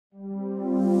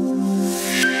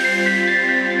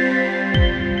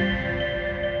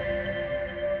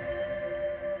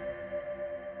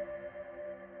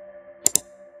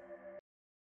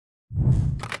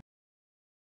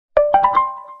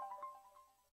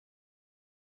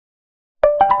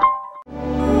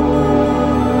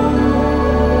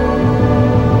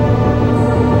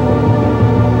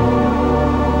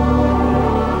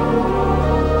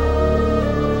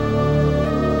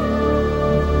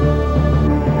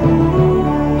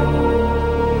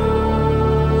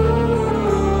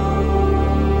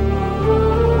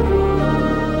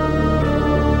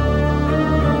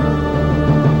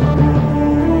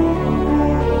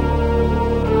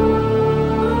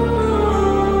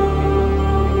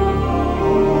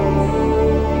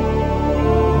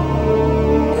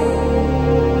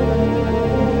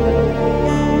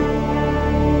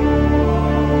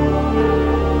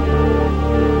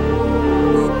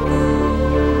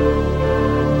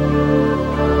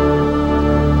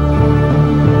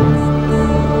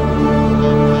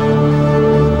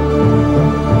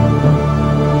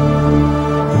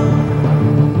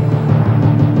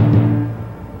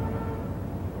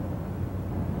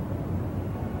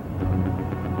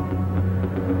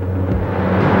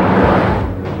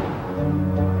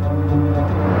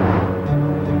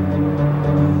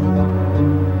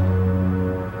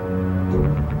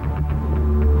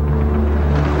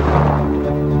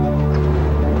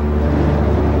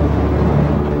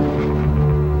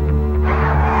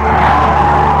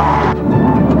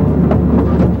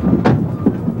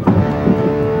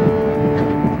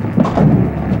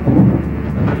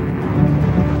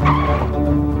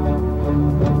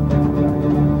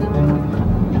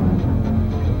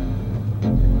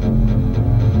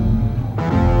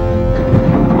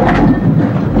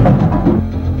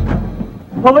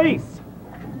Police,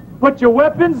 put your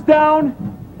weapons down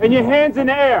and your hands in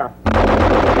the air.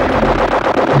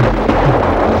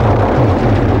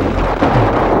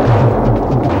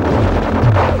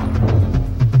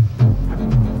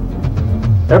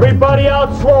 Everybody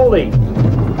out slowly.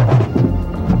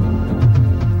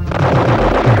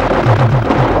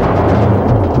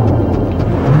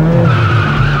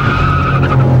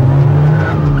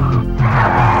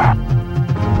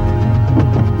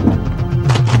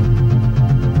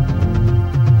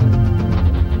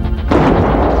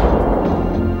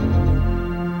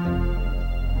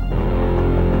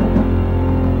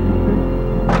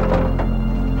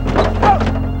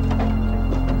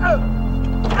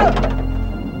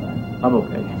 I'm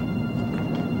okay.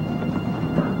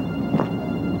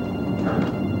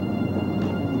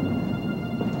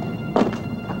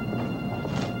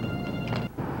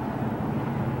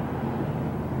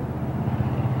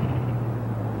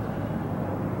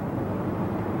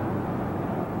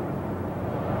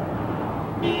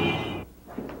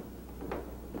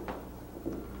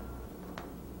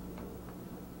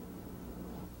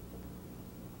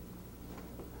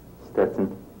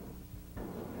 Stetson.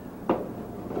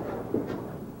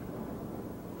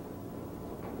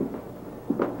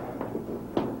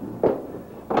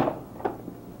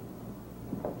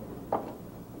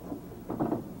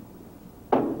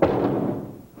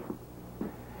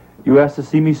 You asked to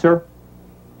see me, sir?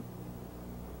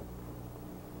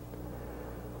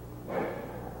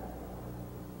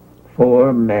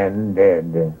 Four men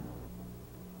dead.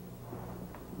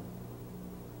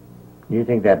 You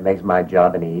think that makes my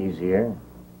job any easier?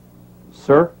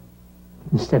 Sir?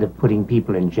 Instead of putting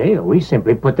people in jail, we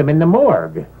simply put them in the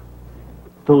morgue.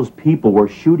 Those people were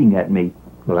shooting at me.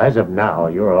 Well, as of now,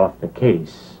 you're off the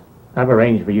case. I've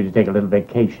arranged for you to take a little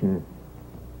vacation.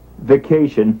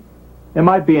 Vacation? Am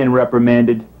I being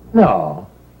reprimanded? No.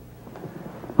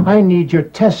 I need your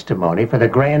testimony for the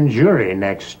grand jury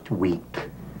next week.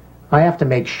 I have to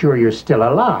make sure you're still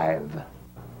alive.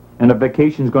 And a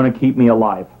vacation's gonna keep me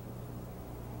alive.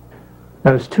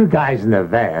 Those two guys in the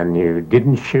van you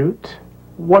didn't shoot?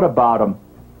 What about them?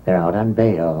 They're out on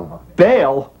bail.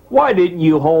 Bail? Why didn't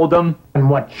you hold them? On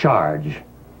what charge?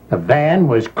 The van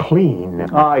was clean.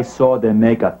 I saw them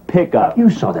make a pickup. You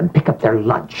saw them pick up their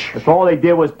lunch. If all they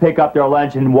did was pick up their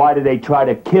lunch, and why did they try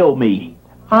to kill me?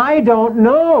 I don't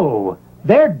know.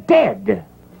 They're dead.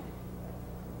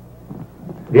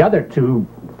 The other two,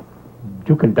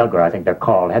 Duke and Duggar, I think they're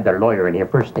called, had their lawyer in here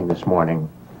first thing this morning.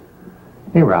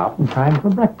 They were out in time for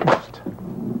breakfast.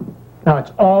 Now,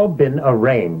 it's all been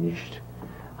arranged.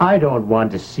 I don't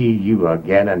want to see you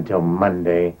again until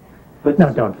Monday. But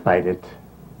now, don't fight it.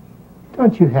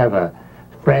 Don't you have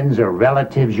friends or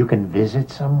relatives you can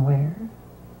visit somewhere?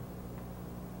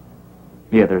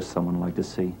 Yeah, there's someone I'd like to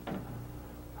see.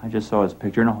 I just saw his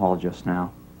picture in a hall just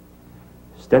now.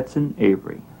 Stetson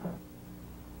Avery.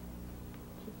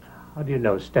 How do you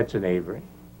know Stetson Avery?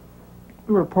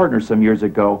 We were partners some years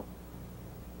ago.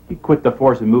 He quit the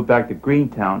force and moved back to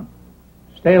Greentown.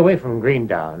 Stay away from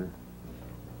Greentown.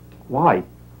 Why?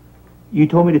 You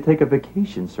told me to take a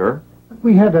vacation, sir.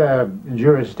 We had a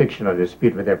jurisdictional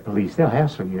dispute with their police. They'll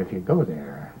hassle you if you go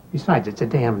there. Besides, it's a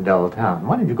damn dull town.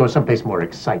 Why don't you go someplace more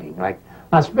exciting, like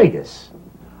Las Vegas?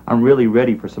 I'm really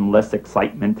ready for some less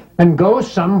excitement. And go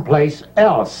someplace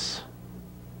else.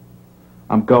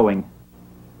 I'm going.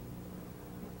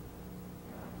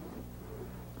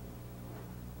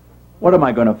 What am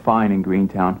I going to find in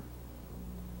Greentown?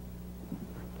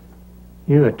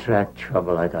 You attract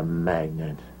trouble like a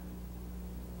magnet.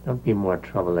 Don't be more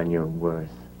trouble than you're worth.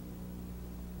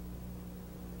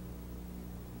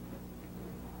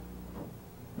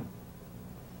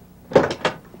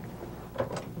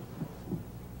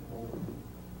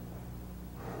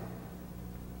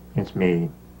 It's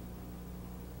me.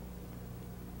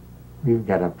 We've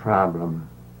got a problem.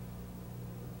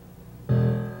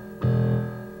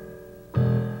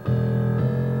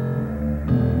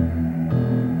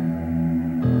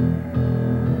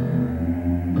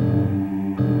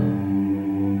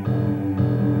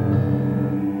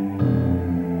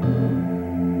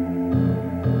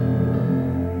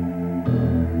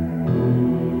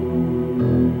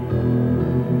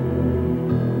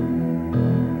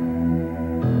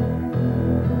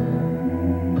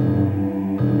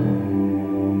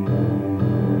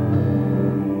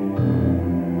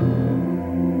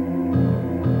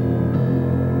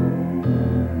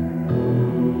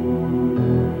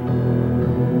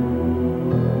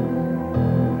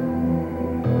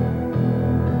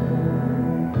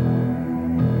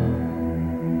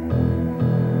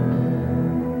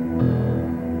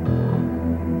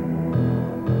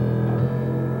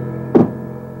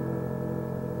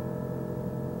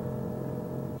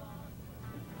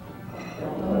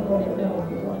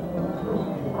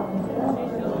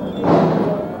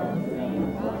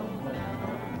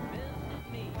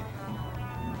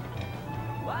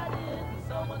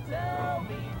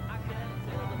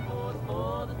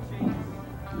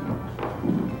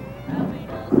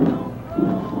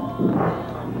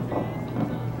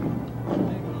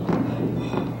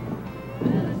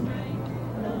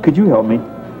 Could you help me?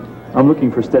 I'm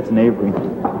looking for Stetson Avery.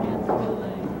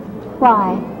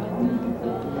 Why?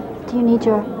 Do you need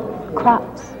your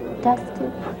crops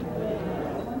dusted?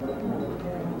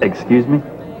 Excuse me?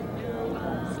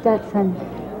 Stetson.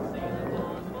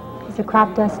 He's a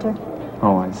crop duster.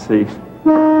 Oh, I see.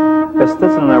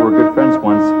 Stetson and I were good friends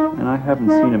once, and I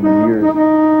haven't seen him in years.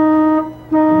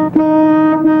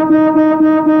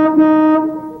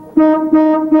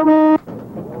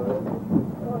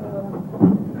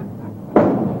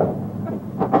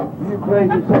 You crazy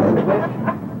son of a bitch.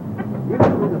 You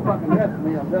can do the fucking rest of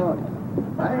me, I'm telling you.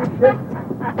 I ain't shit.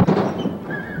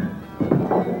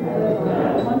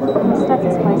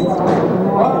 Stetson's place is just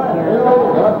north of here.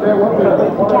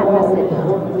 You can't miss it.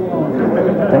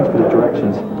 Thanks for the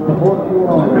directions.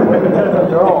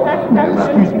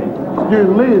 Excuse me. Excuse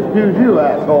me, excuse you,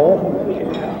 asshole.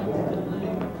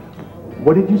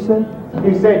 What did you say?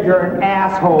 He said you're an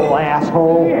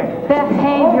asshole.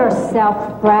 Behave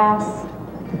yourself, Brass.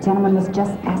 The gentleman was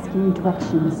just asking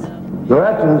directions.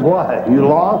 Directions what? You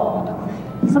lost?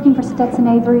 He's looking for Stetson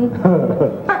Avery.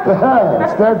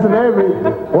 Stetson Avery.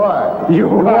 What? You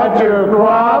want your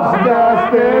crops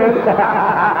dusted?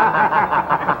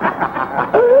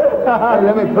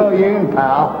 Let me fill you in,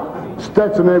 pal.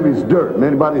 Stetson Avery's dirt, and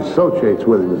anybody associates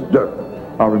with him is dirt.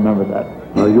 I'll remember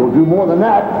that. Now, you'll do more than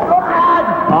that.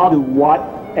 I'll do what,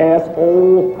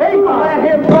 asshole? Hey, let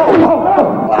him go!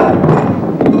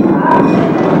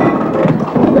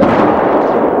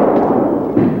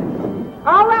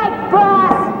 All right,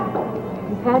 Brass.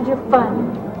 You've had your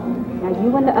fun. Now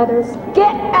you and the others,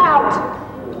 get out!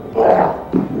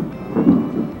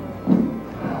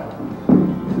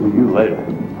 See you later.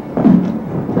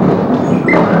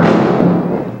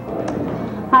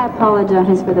 I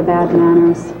apologize for the bad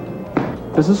manners.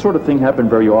 Does this sort of thing happen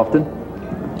very often?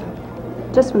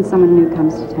 Just when someone new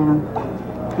comes to town.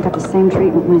 I got the same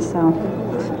treatment myself.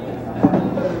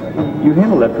 You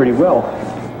handle that pretty well.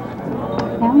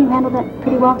 Now you handled that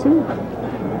pretty well, too.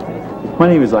 My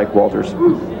name is Ike Walters.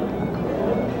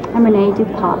 I'm Renee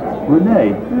Dupont.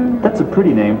 Renee? That's a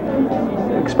pretty name.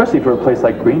 Especially for a place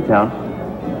like Greentown.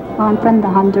 Well, I'm from the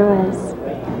Honduras.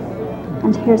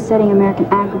 I'm here studying American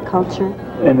agriculture.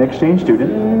 An exchange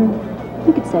student.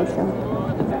 You could say so.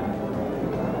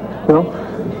 Well,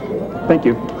 thank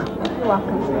you. You're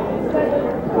welcome.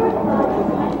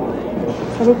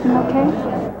 Is everything okay?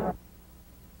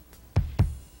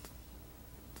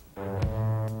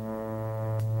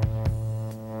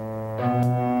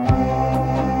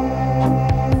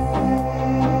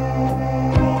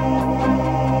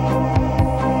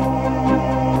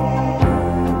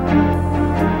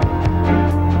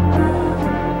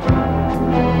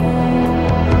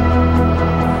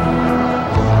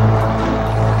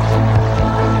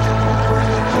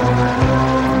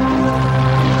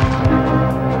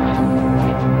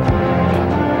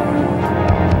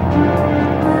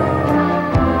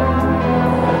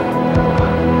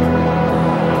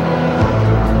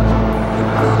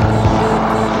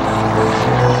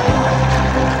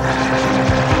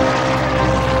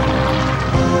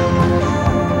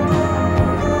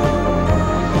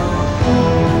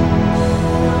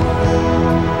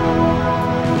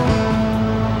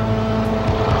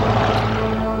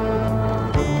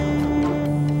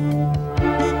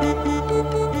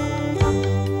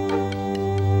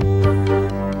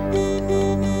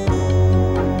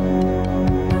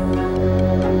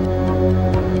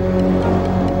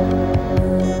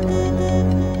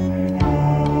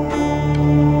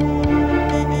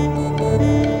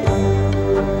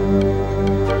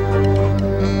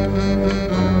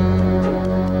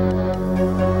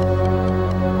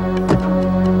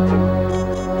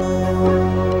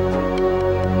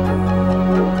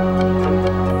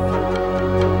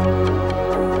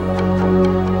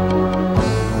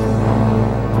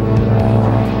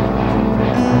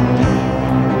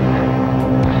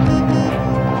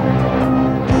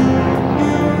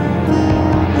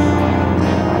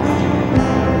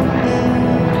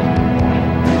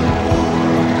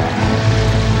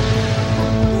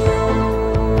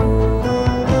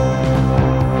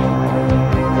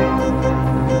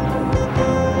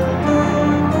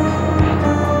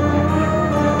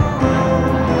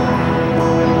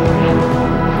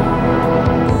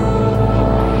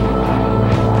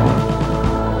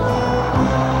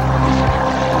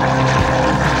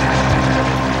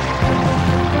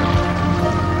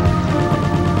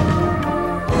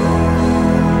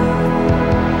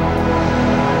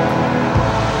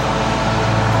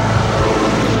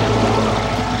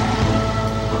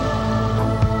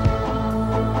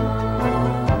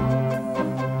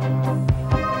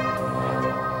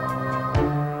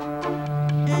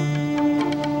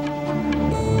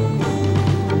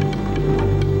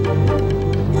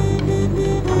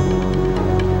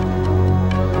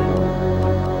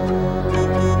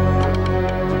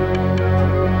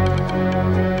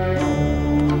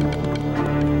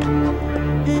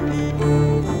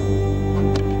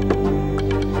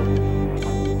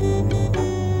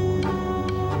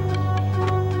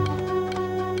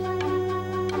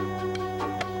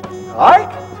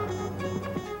 Ike?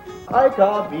 Ike,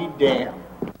 I'll be damned.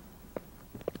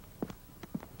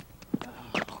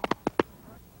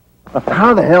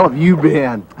 How the hell have you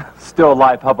been? Still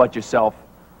alive. How about yourself?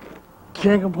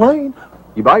 Can't complain.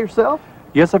 You by yourself?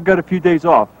 Yes, I've got a few days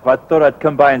off. I thought I'd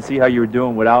come by and see how you were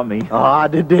doing without me. Oh, I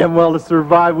did damn well to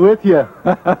survive with you.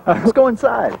 Let's go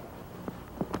inside.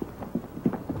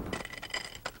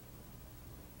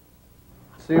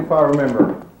 See if I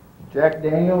remember. Jack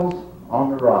Daniels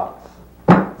on the rocks.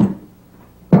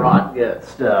 Rotten good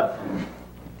stuff.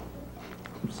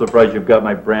 I'm surprised you've got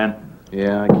my brand.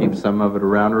 Yeah, I keep some of it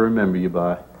around to remember you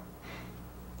by.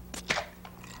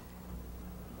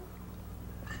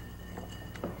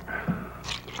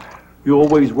 You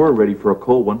always were ready for a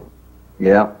cold one.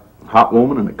 Yeah, hot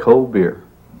woman and a cold beer.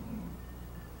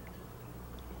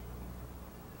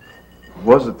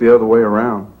 Was it the other way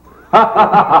around?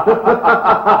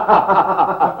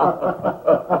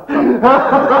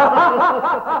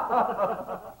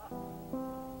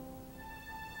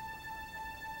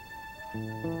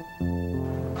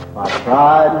 My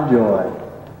pride and joy.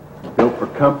 Built for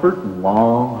comfort and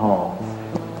long hauls.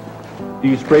 Do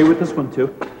you spray with this one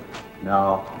too?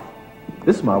 No,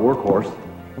 this is my workhorse.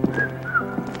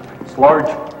 It's large.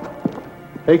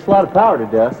 Takes a lot of power to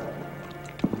dust.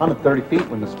 I'm at 30 feet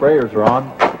when the sprayers are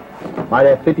on. Might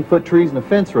have 50-foot trees in the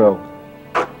fence row.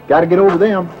 Gotta get over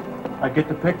them. I get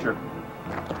the picture.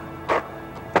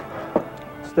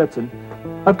 Stetson,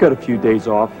 I've got a few days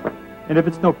off, and if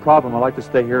it's no problem, I'd like to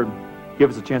stay here and give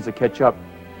us a chance to catch up.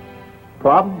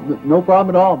 Problem? No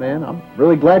problem at all, man. I'm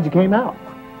really glad you came out.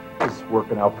 It's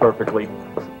working out perfectly.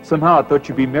 Somehow I thought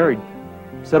you'd be married.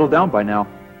 Settled down by now.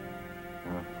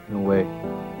 No way.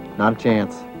 Not a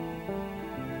chance.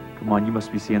 Come on, you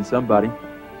must be seeing somebody.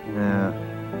 Yeah.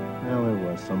 Well,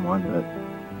 there was someone, but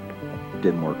it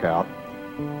didn't work out.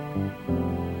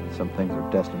 Some things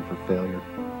are destined for failure.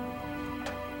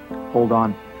 Hold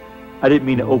on. I didn't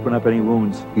mean to open up any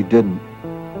wounds. You didn't.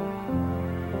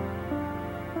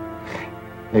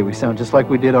 Hey, we sound just like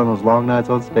we did on those long nights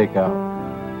on Stakeout.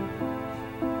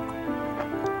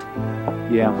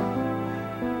 Yeah.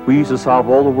 We used to solve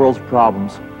all the world's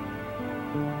problems.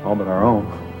 All but our own.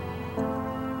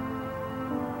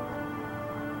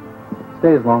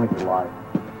 Stay as long as you like.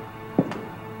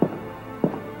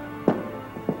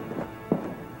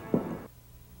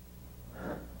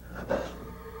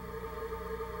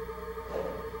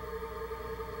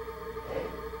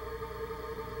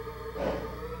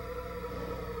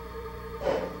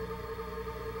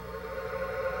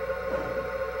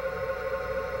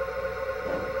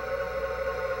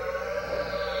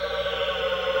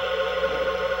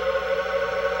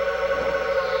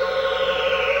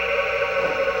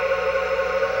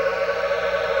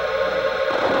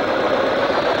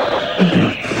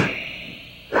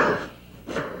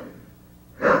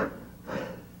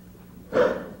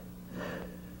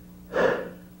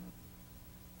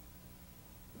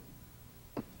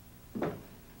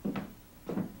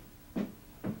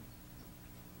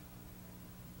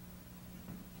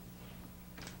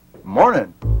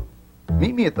 Morning.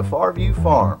 Meet me at the Farview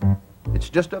Farm. It's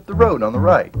just up the road on the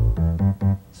right.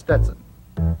 Stetson.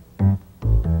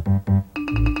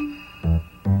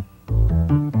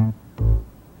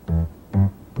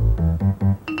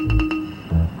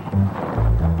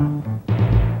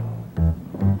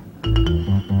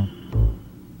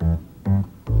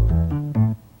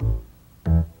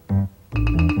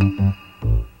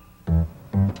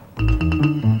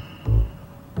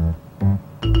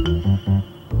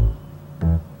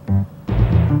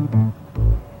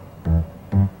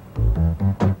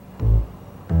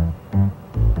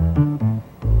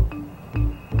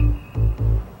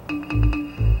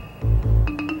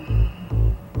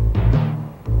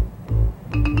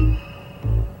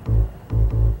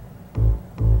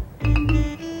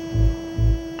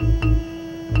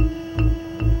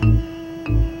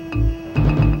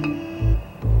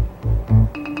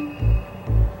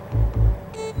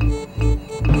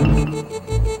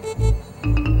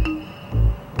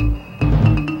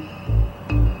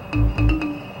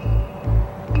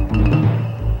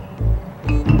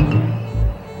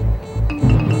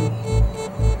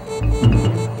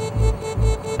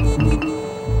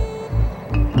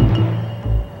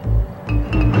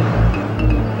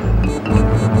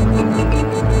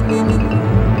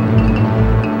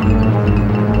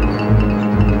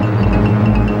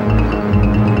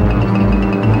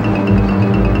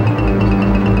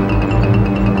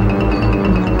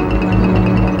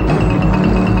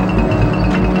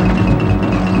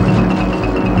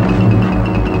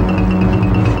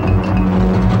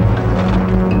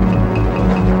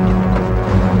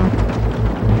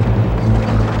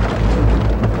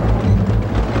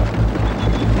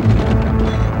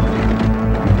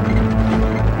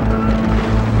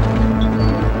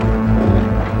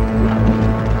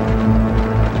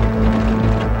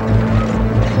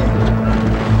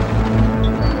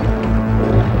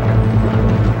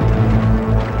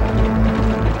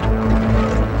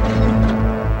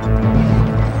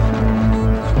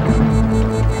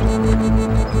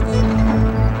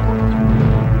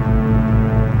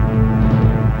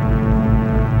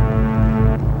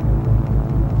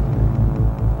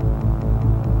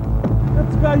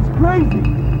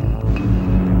 crazy.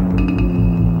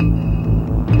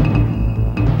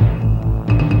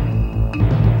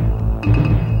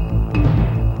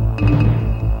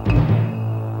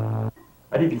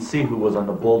 I didn't see who was on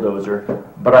the bulldozer,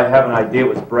 but I have an idea it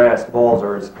was Brass Balls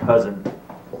or his cousin.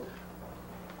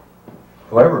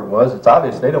 Whoever it was, it's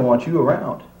obvious they don't want you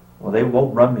around. Well, they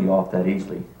won't run me off that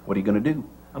easily. What are you going to do?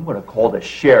 I'm going to call the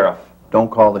sheriff. Don't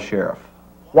call the sheriff.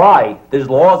 Why? There's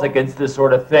laws against this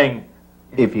sort of thing.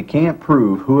 If you can't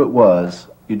prove who it was,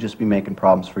 you'd just be making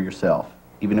problems for yourself.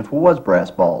 Even if it was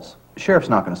Brass Balls, the sheriff's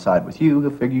not going to side with you.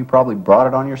 He'll figure you probably brought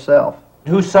it on yourself.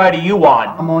 Whose side are you on?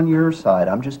 I'm on your side.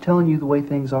 I'm just telling you the way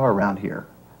things are around here.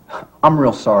 I'm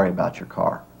real sorry about your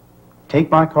car. Take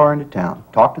my car into town.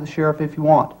 Talk to the sheriff if you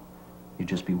want. You'd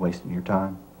just be wasting your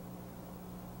time.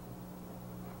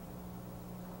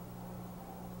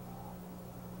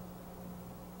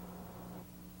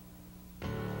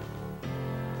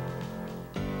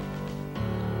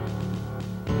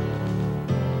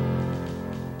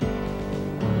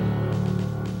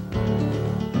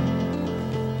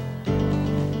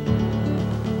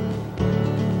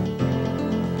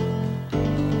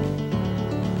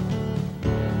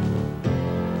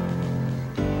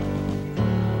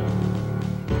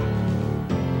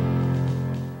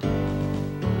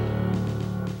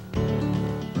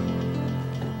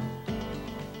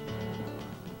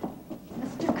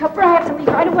 Mr. Cooper, I have to leave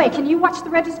right away. Can you watch the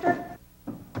register?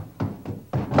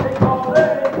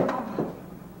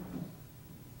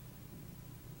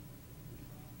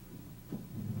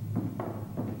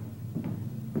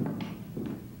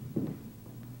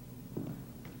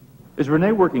 Is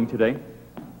Renee working today?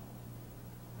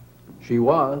 She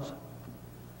was.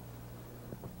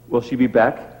 Will she be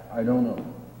back? I don't know.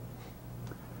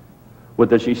 Well,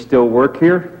 does she still work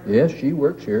here? Yes, she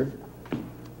works here.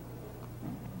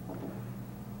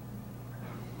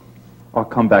 I'll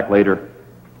come back later.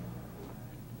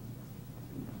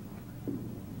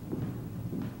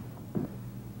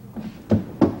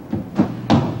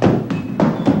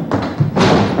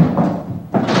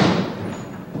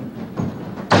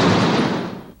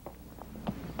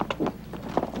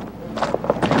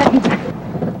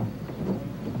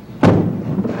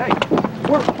 Hey,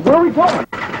 where are we going?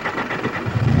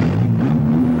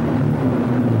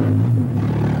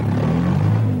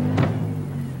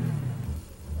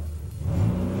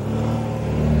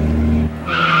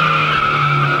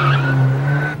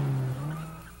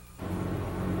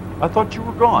 I thought you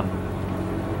were gone.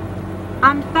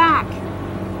 I'm back.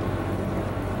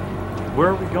 Where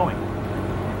are we going?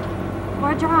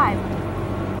 For a drive.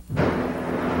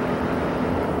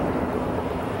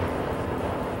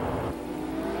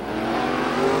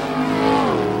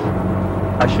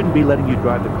 I shouldn't be letting you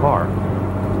drive the car.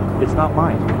 It's not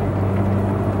mine.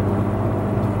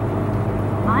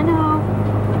 I know.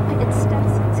 It's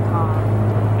Stetson's car.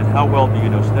 And how well do you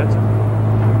know Stetson?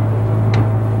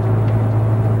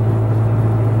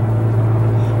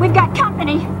 We've got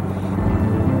company.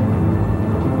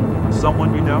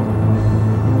 Someone you know?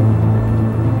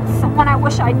 Someone I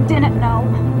wish I didn't know.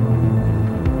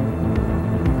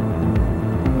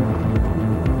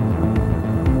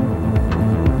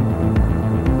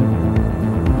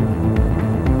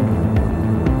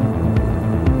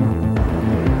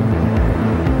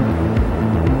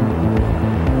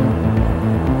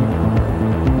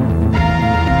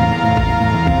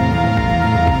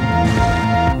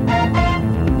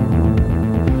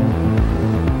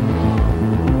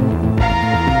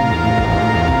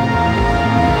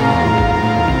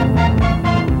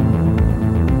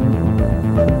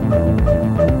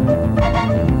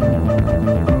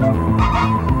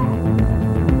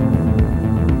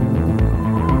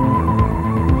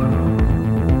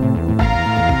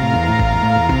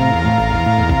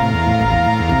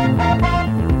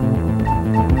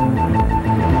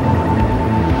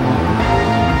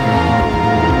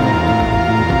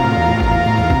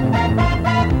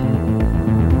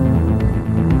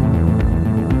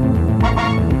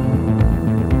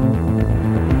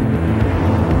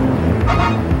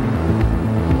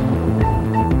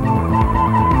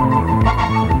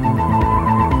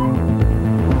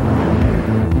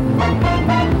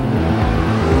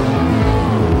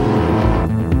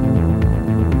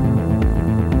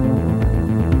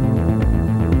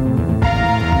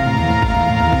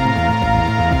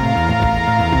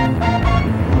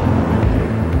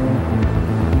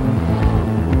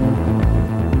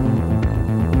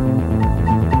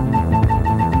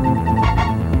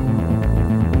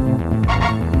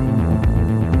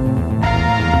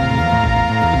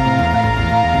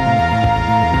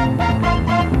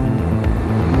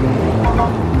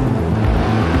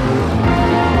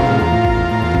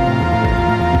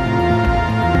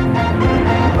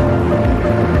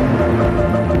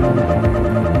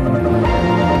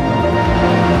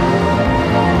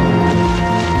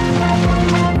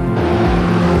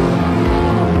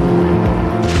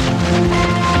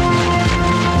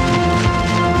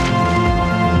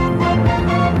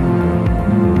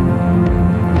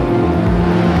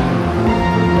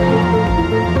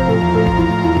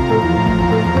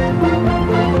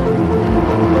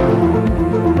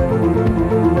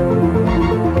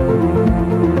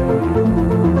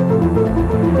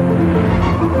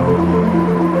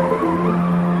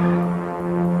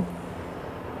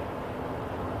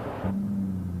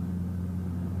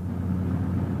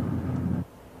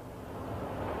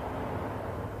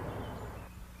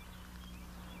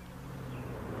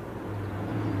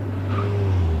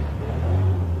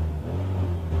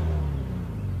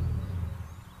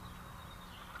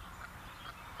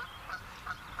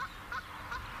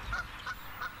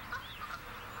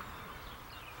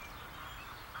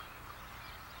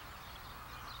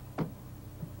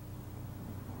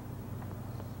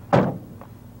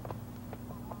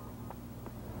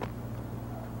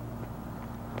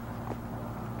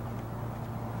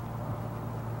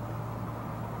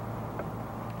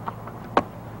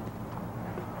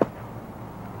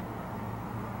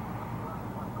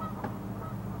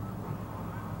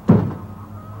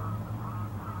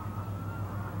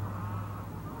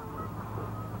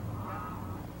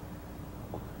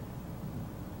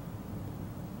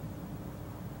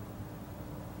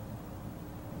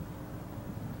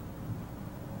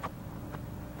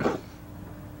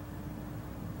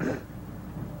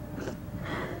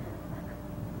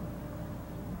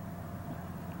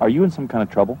 Are you in some kind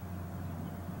of trouble?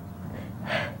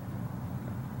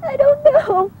 I don't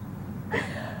know.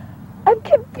 I'm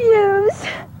confused.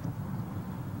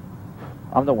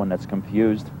 I'm the one that's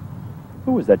confused.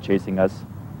 Who is that chasing us?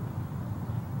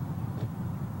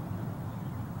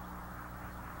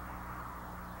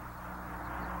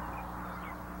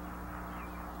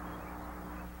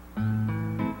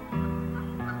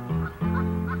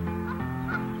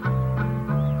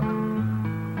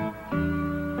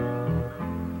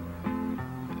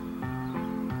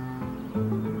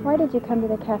 Why did you come to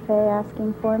the cafe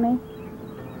asking for me?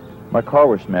 My car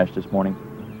was smashed this morning.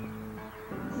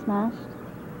 Smashed?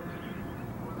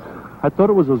 I thought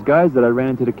it was those guys that I ran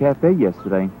into the cafe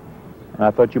yesterday. And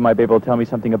I thought you might be able to tell me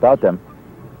something about them.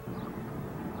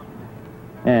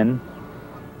 And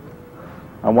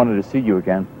I wanted to see you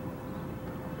again.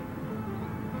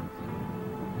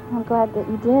 I'm glad that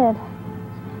you did.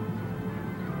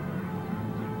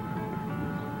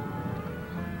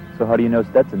 So how do you know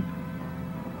Stetson?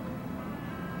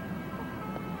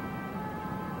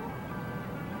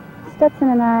 Stetson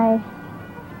and I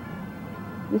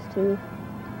used to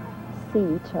see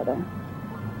each other.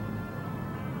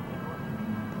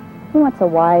 He wants a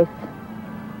wife.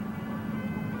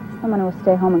 Someone who will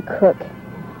stay home and cook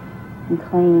and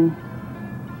clean.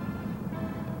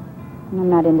 And I'm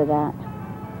not into that.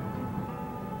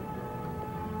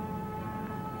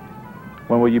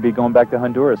 When will you be going back to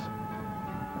Honduras?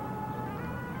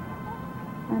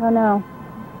 I don't know.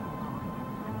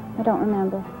 I don't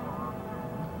remember.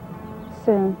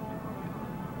 Soon.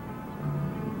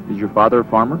 Is your father a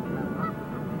farmer?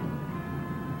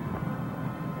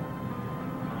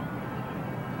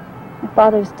 My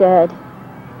father's dead.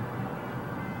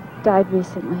 Died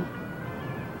recently.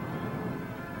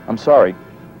 I'm sorry.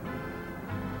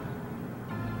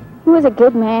 He was a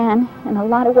good man in a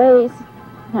lot of ways,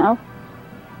 you know.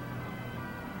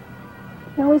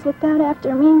 He always looked out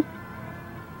after me.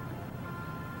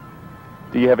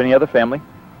 Do you have any other family?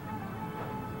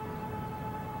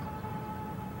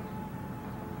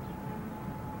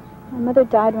 My mother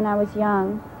died when I was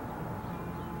young.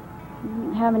 I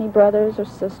didn't have any brothers or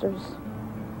sisters.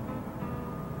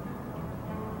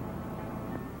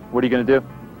 What are you going to do?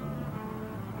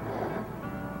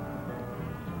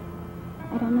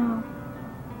 I don't know.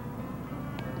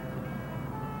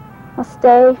 I'll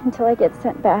stay until I get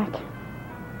sent back.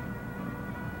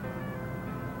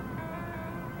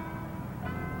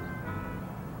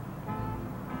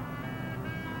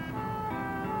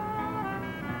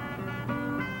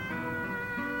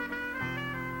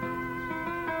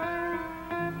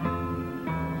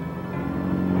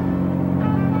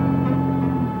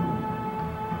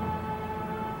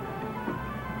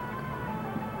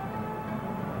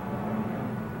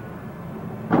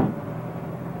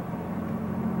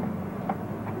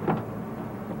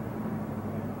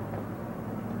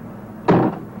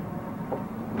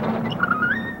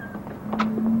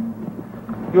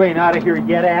 You ain't out of here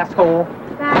yet, asshole.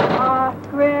 Back off,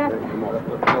 Griff. Come on,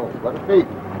 let's go. Let it be.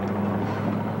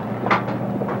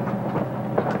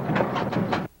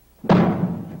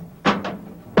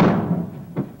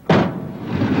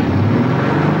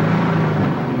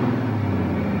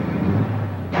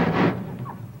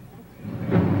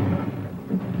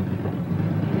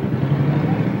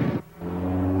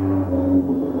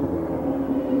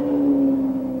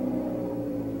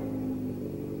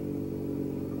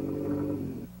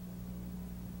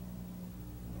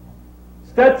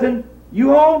 Stetson,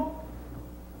 you home?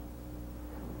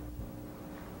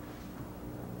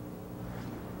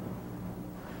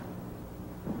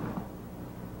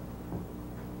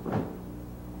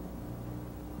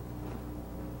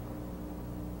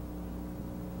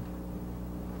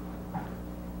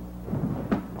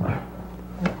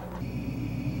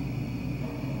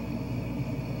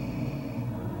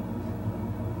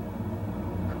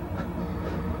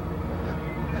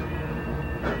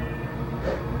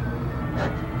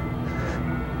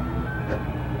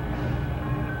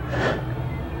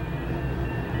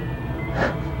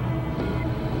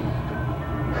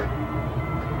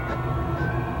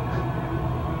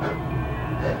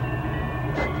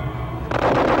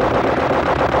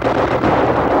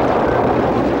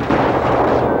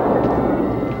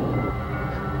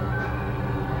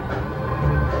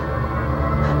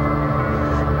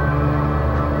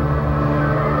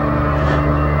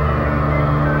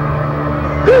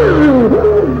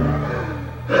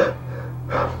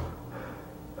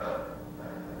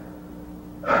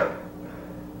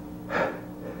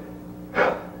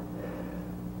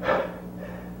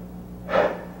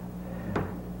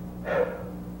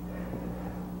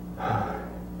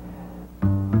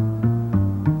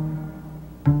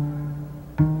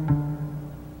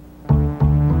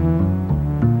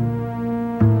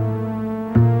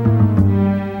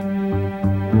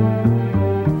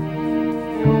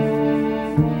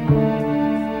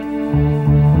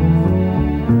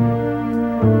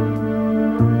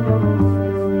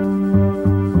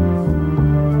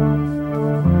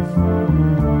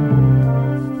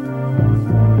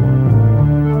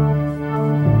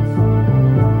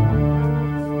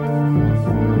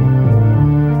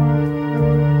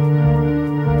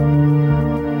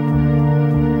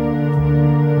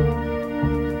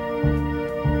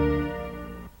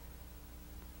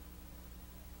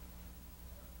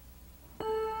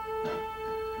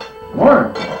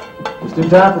 Morning. Just in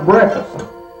time for breakfast.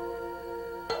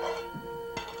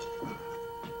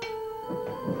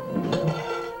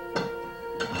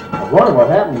 I wonder what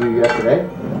happened to you yesterday.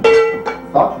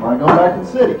 Thought you might go back to the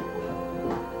city.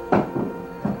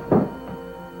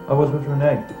 I was with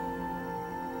Renee.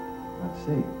 Let's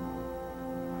see.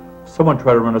 Someone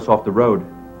tried to run us off the road.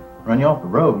 Run you off the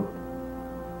road?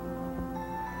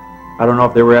 I don't know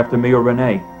if they were after me or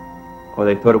Renee, or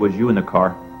they thought it was you in the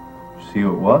car. See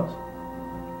who it was?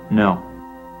 No.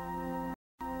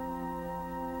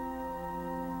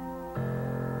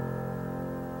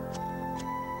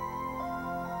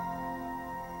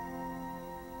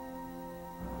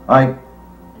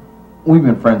 We've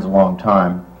been friends a long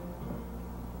time.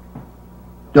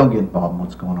 Don't get involved in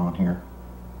what's going on here.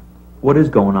 What is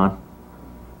going on?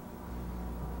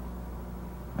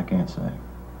 I can't say.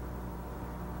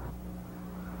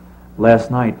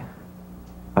 Last night,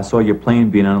 I saw your plane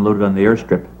being unloaded on the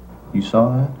airstrip. You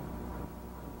saw that?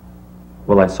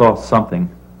 Well, I saw something.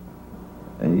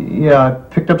 Yeah, I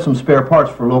picked up some spare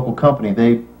parts for a local company.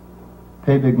 They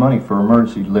pay big money for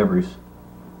emergency deliveries.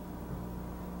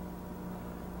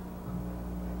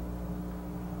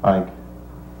 Ike,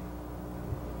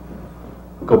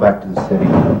 go back to the city.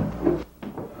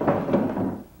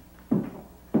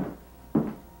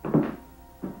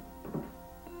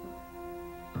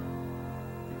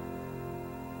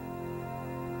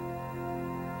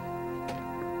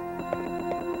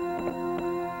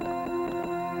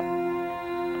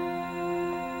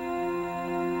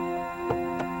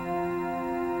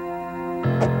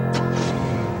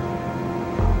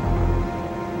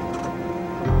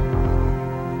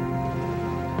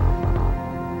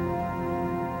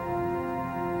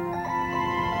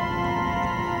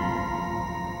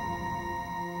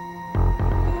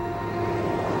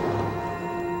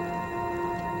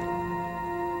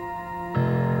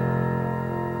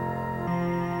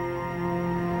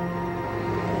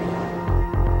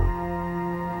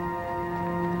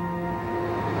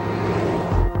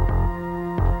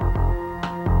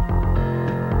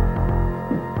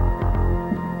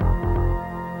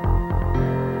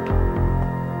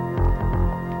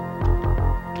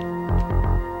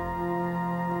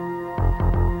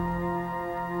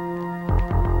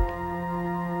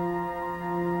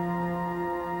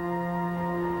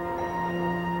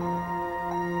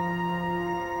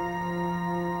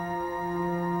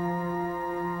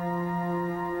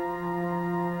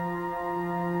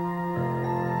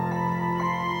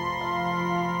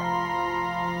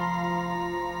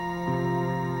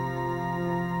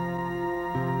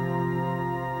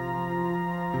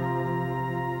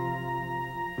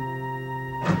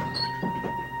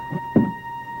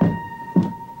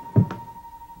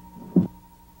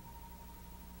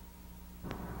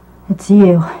 It's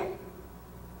you.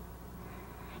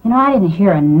 You know, I didn't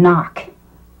hear a knock.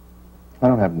 I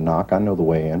don't have to knock. I know the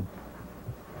way in.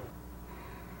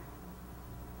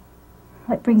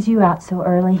 What brings you out so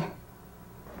early?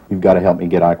 You've got to help me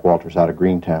get Ike Walters out of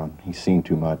Greentown. He's seen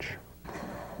too much.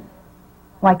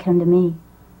 Why come to me?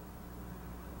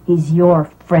 He's your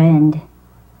friend.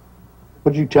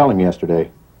 What did you tell him yesterday?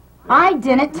 I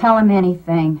didn't tell him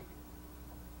anything.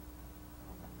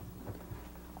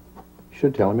 You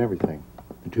should tell him everything.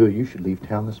 The two of you should leave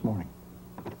town this morning.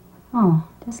 Oh,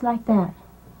 just like that.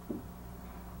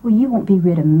 Well, you won't be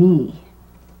rid of me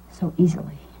so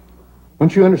easily.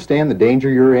 Don't you understand the danger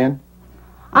you're in?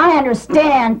 I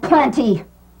understand plenty.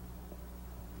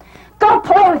 Go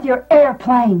play with your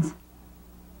airplanes.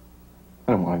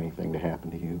 I don't want anything to happen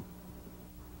to you.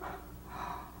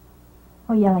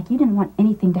 Oh, yeah, like you didn't want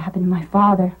anything to happen to my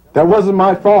father. That wasn't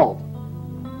my fault.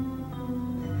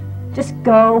 Just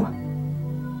go.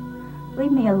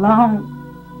 Leave me alone.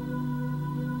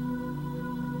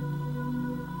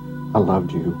 I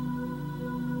loved you.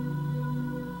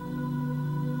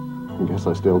 I guess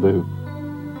I still do.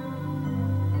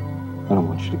 I don't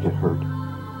want you to get hurt.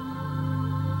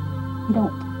 You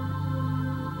don't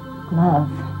love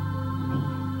me.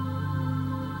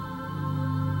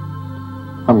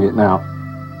 I'm getting out.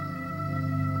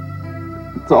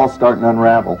 It's all starting to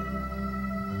unravel.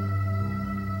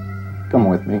 Come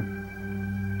with me.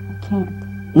 I can't.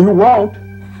 You won't.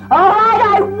 All right,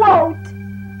 I won't.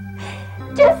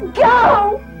 Just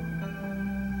go.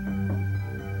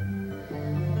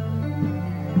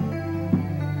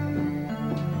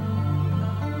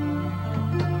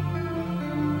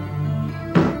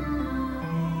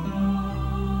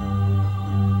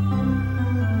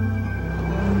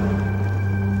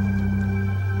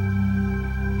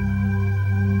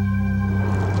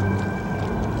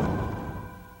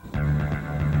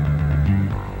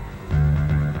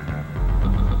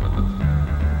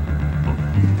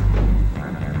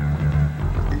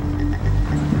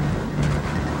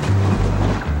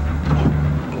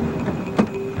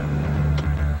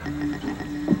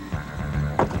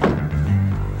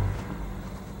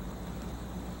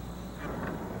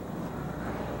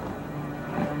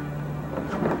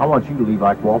 I want you to leave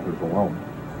Ike Walters alone.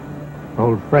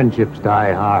 Old friendships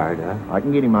die hard, huh? I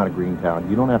can get him out of Greentown.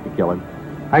 You don't have to kill him.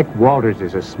 Ike Walters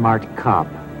is a smart cop.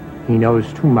 He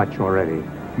knows too much already.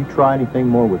 If you try anything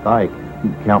more with Ike,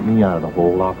 you can count me out of the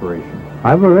whole operation.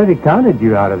 I've already counted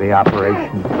you out of the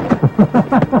operation.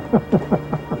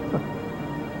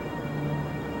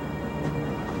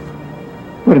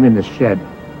 Put him in the shed.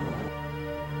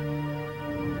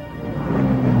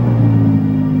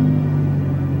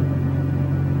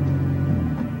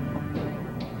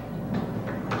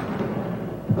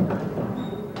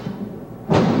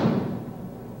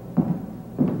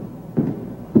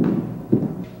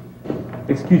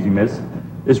 Excuse me, miss.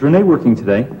 Is Renee working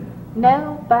today?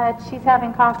 No, but she's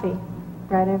having coffee.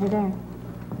 Right over there.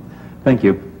 Thank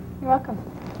you. You're welcome.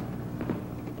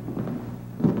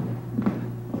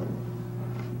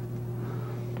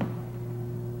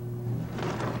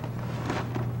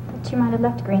 But you might have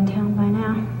left Greentown by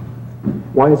now.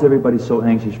 Why is everybody so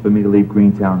anxious for me to leave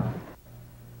Greentown?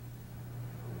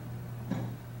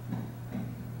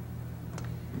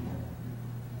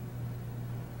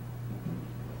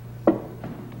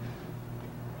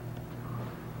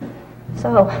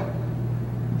 So,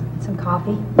 some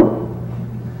coffee?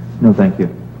 No, thank you.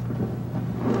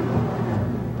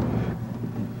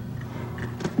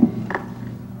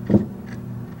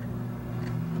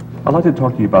 I'd like to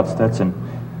talk to you about Stetson.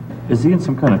 Is he in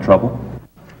some kind of trouble?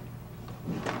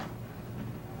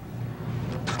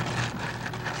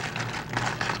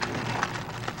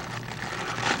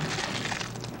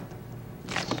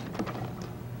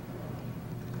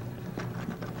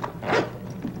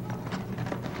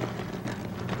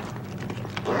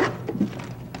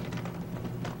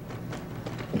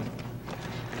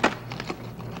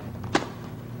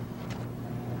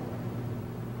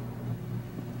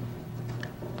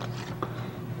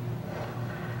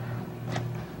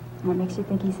 What makes you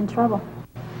think he's in trouble?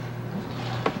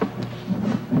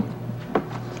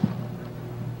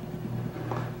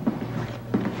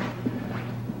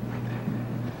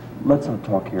 Let's not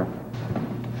talk here.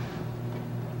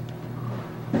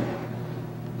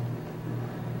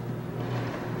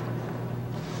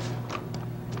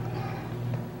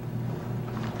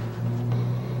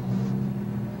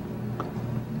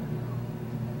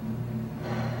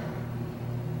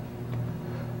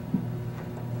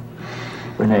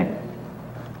 Renee,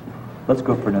 let's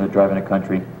go for another drive in the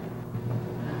country.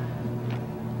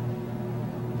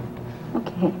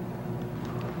 Okay.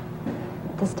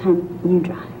 This time, you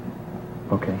drive.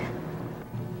 Okay.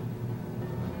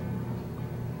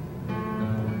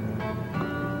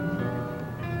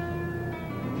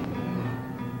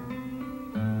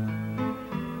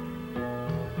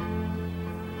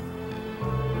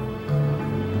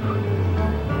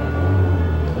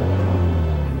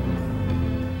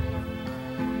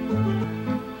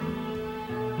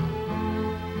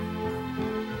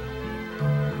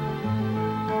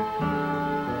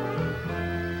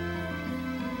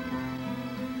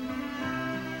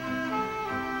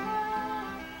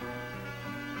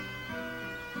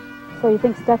 So you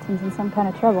think Stetson's in some kind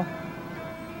of trouble?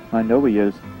 I know he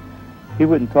is. He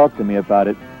wouldn't talk to me about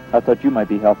it. I thought you might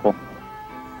be helpful.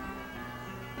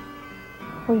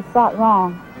 Well, you thought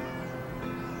wrong.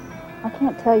 I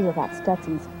can't tell you about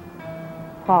Stetson's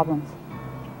problems.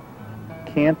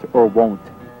 Can't or won't.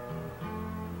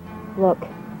 Look,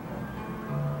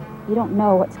 you don't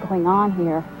know what's going on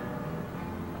here.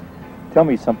 Tell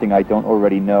me something I don't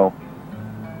already know.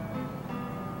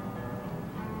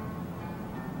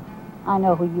 I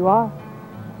know who you are.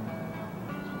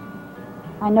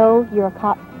 I know you're a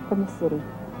cop from the city.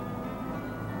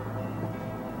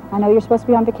 I know you're supposed to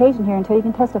be on vacation here until you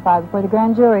can testify before the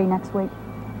grand jury next week.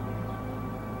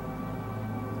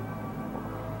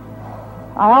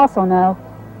 I also know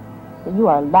that you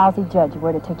are a lousy judge of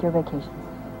where to take your vacations.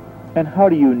 And how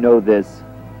do you know this?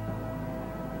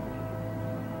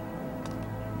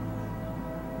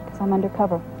 Because I'm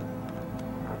undercover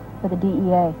for the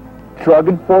DEA. Drug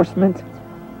enforcement?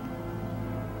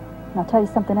 And I'll tell you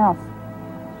something else.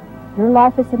 Your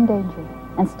life is in danger,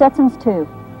 and Stetson's too,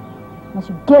 unless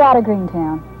you get out of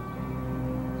Greentown.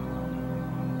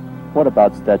 What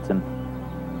about Stetson?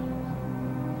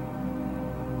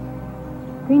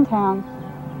 Greentown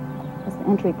is the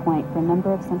entry point for a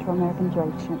number of Central American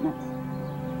drug shipments.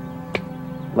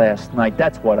 Last night,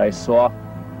 that's what I saw.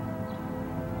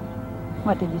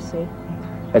 What did you see?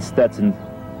 At Stetson,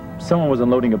 someone was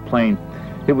unloading a plane.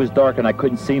 It was dark and I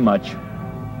couldn't see much.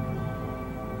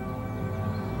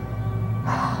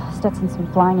 Stetson's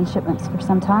been flying in shipments for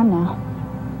some time now.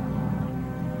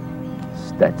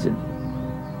 Stetson.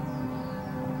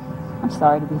 I'm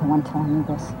sorry to be the one telling you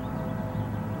this.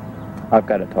 I've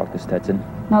got to talk to Stetson.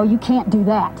 No, you can't do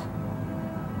that.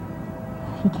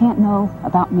 He can't know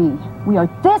about me. We are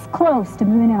this close to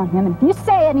moving in on him, and if you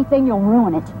say anything, you'll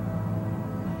ruin it.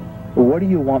 Well, what do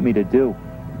you want me to do?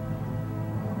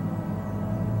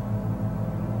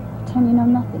 Pretend you know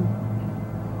nothing.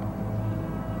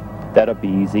 That'll be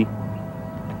easy.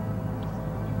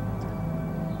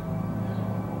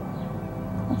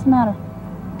 What's the matter?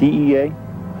 DEA?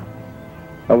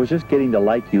 I was just getting to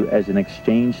like you as an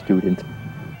exchange student.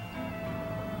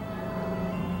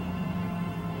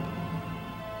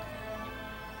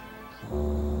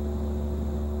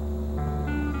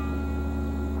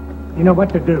 You know what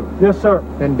to do. Yes, sir.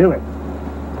 Then do it.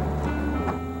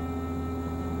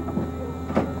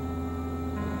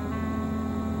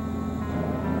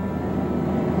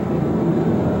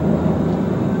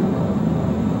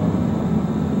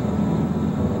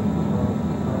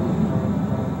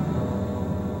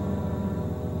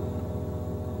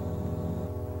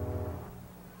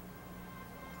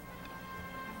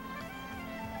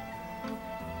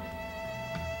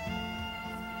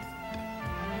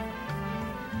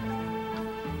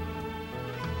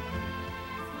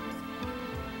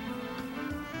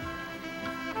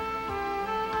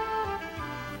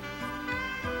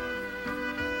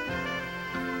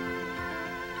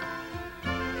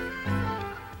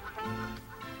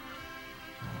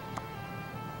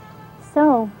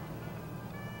 So,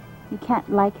 you can't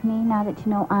like me now that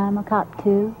you know I'm a cop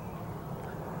too?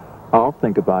 I'll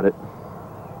think about it.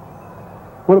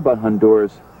 What about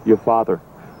Honduras, your father?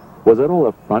 Was that all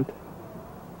a front?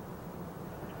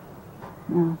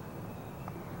 No.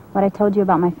 What I told you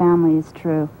about my family is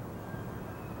true.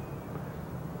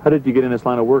 How did you get in this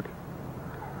line of work?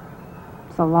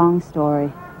 It's a long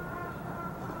story.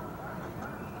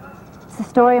 It's the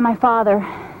story of my father.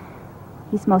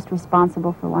 He's most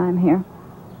responsible for why I'm here.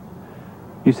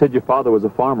 You said your father was a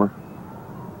farmer.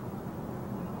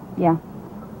 Yeah.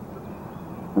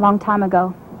 A long time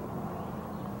ago.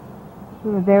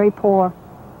 We were very poor.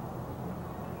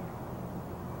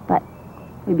 But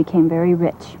we became very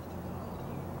rich.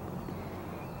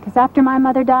 Because after my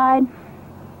mother died,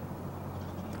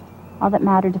 all that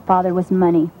mattered to Father was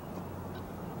money.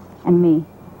 And me.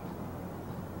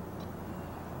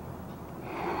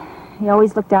 He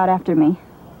always looked out after me.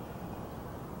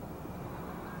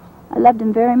 I loved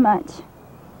him very much.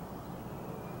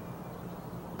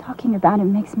 Talking about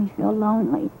him makes me feel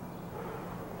lonely.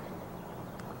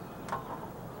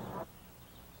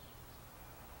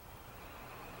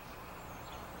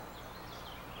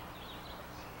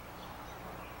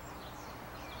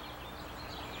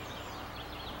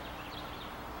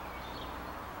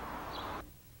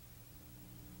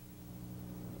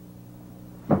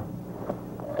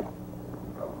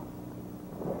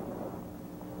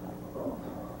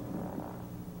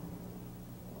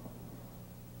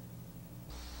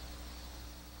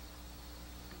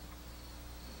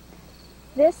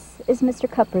 This is Mr.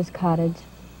 Cupper's cottage.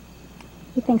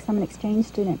 He thinks I'm an exchange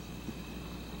student.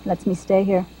 Lets me stay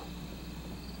here.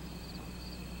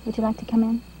 Would you like to come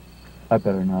in? I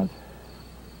better not.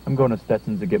 I'm going to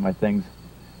Stetson's to get my things.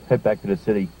 Head back to the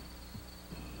city.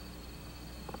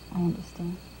 I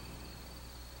understand.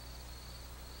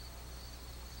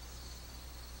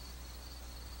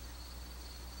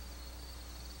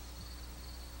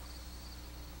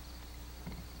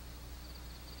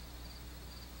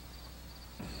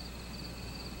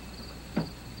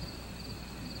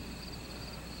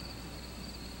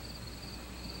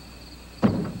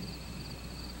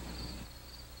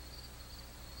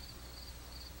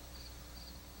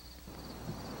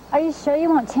 Are you sure you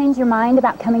won't change your mind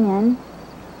about coming in?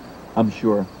 I'm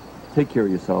sure. Take care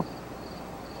of yourself.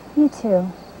 You too.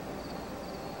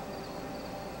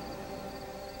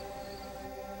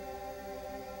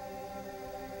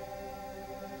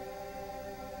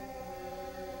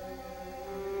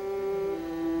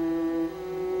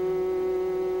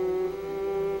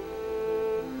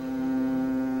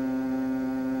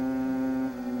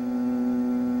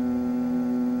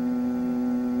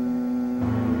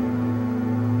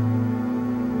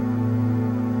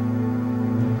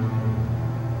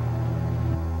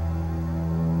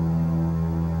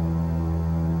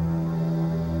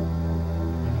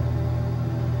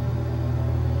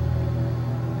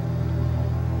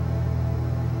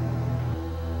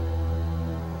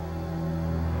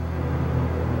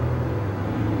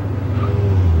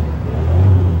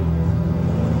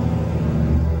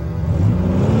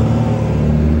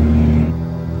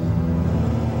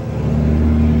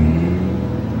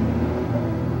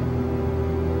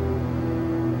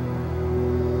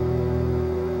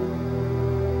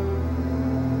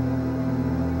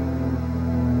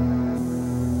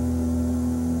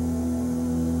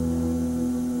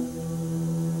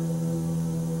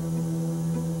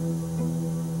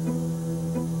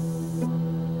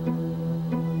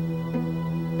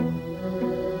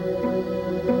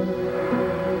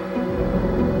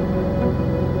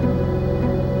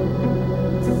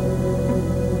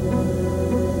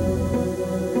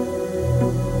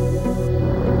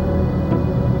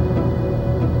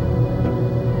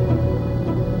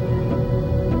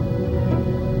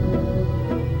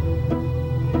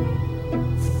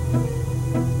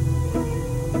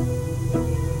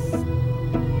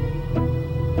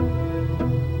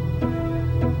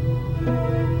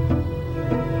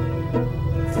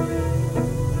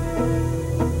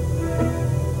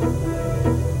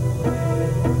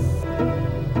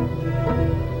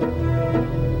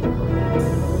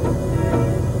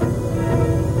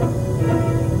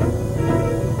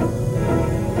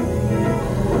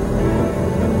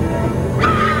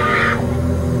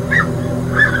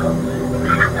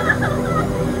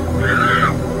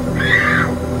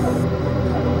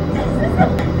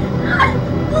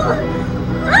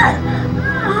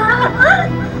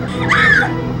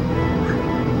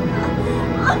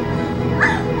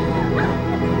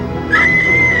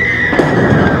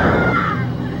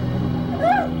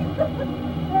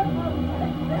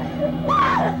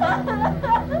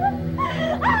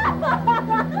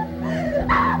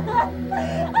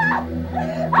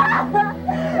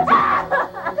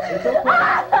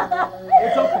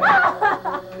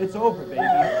 It's over, baby.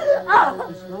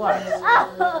 Just relax.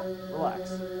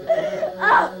 Relax.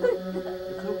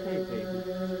 It's okay, baby.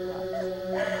 Just relax.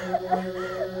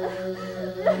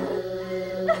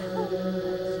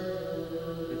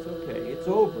 It's okay. It's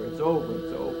over. It's over.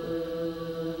 It's over.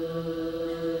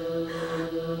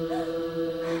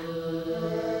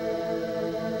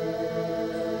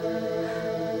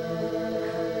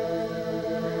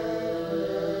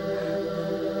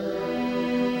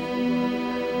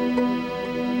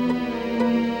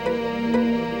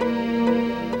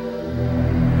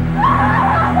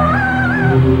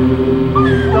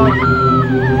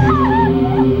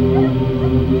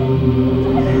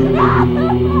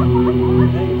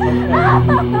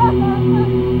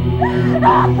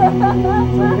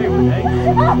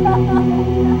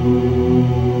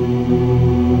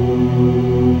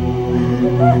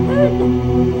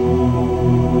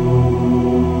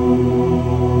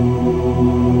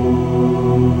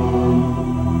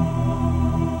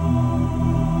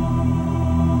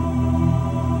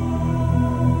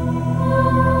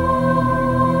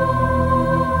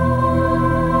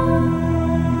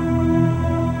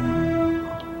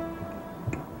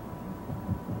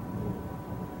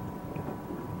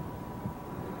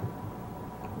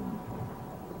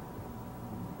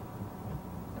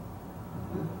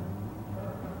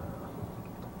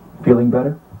 Feeling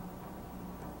better?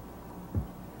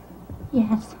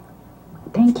 Yes.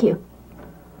 Thank you.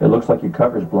 It looks like your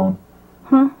cover's blown.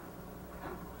 Huh?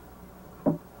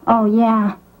 Oh,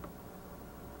 yeah.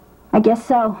 I guess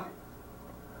so.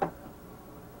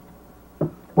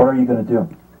 What are you going to do?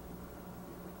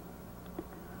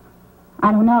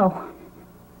 I don't know.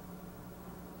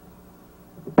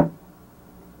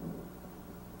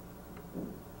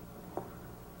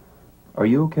 Are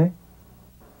you okay?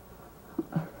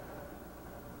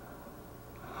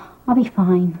 I'll be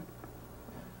fine.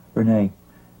 Renee,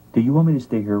 do you want me to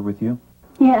stay here with you?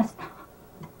 Yes.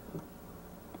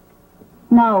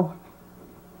 No.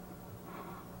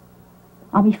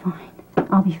 I'll be fine.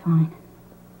 I'll be fine.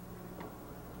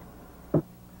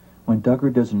 When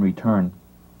Duggar doesn't return,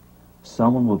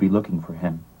 someone will be looking for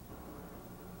him.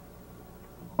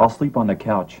 I'll sleep on the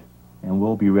couch, and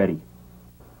we'll be ready.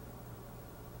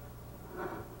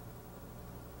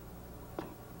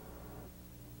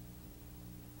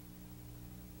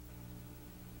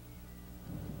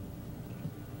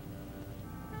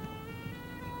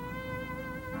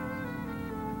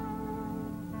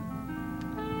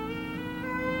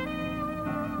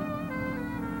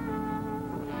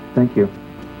 Thank you.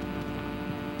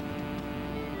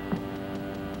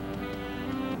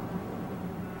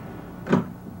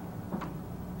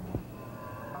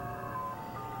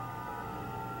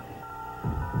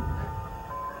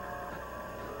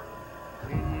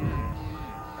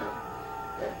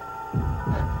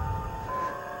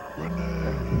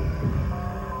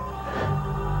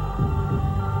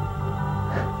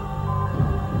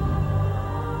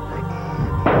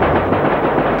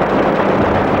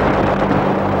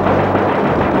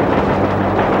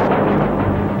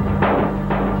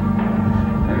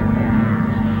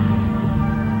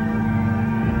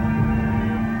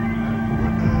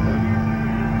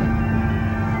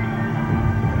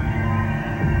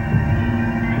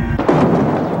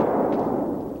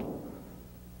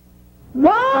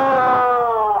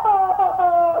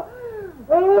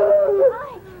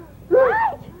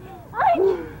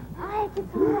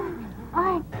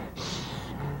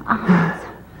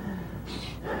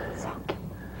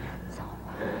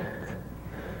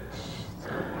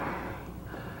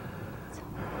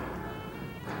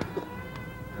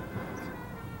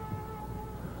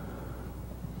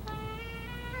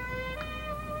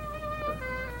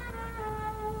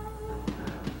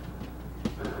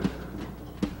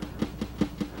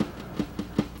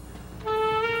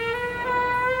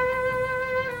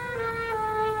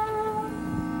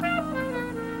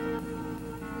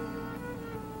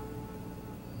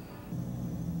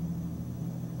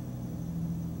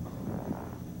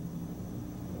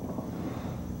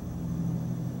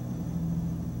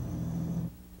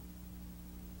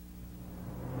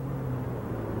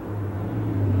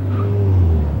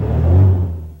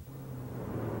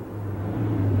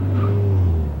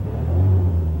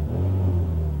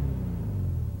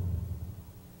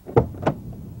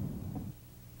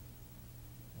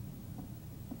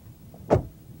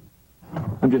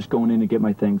 I'm just going in to get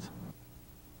my things.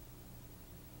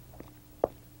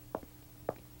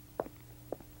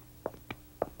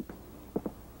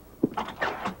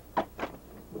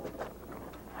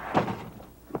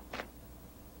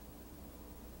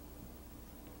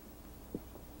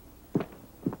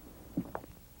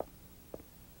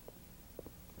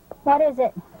 What is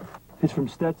it? It's from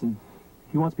Stetson.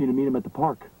 He wants me to meet him at the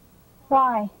park.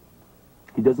 Why?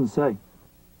 He doesn't say.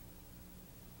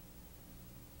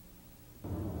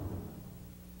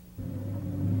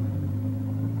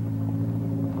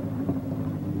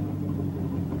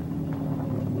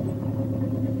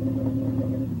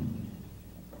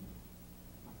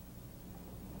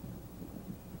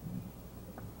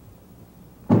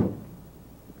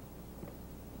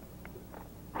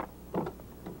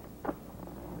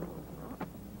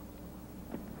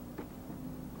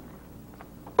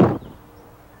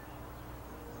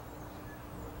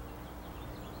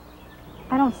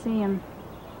 I don't see him.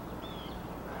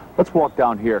 Let's walk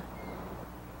down here.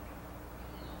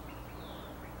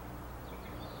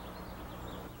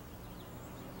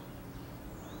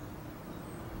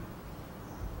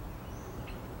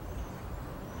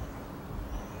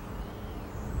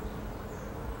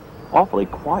 Awfully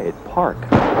quiet park.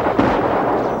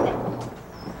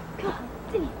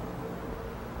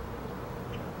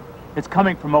 It's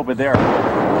coming from over there.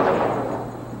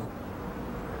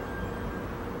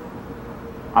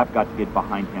 I've got to get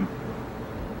behind him.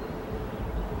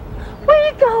 Where are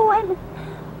you going?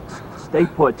 Stay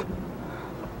put.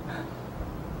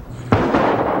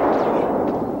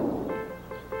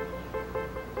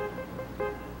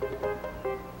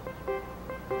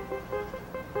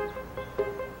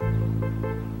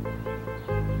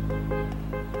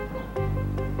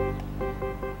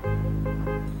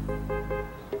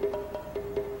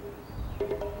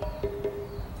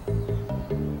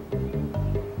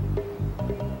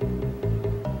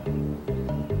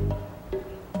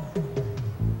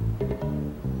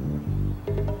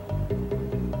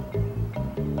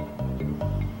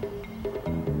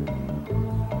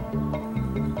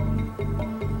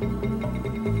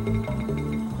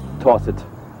 Toss it.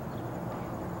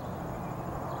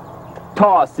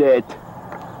 Toss it!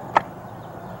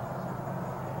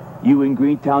 You in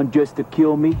Greentown just to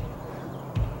kill me?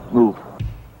 Move.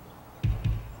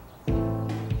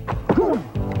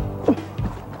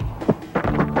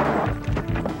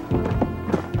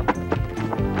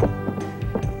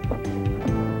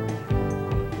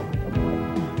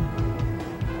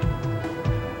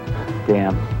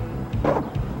 Damn.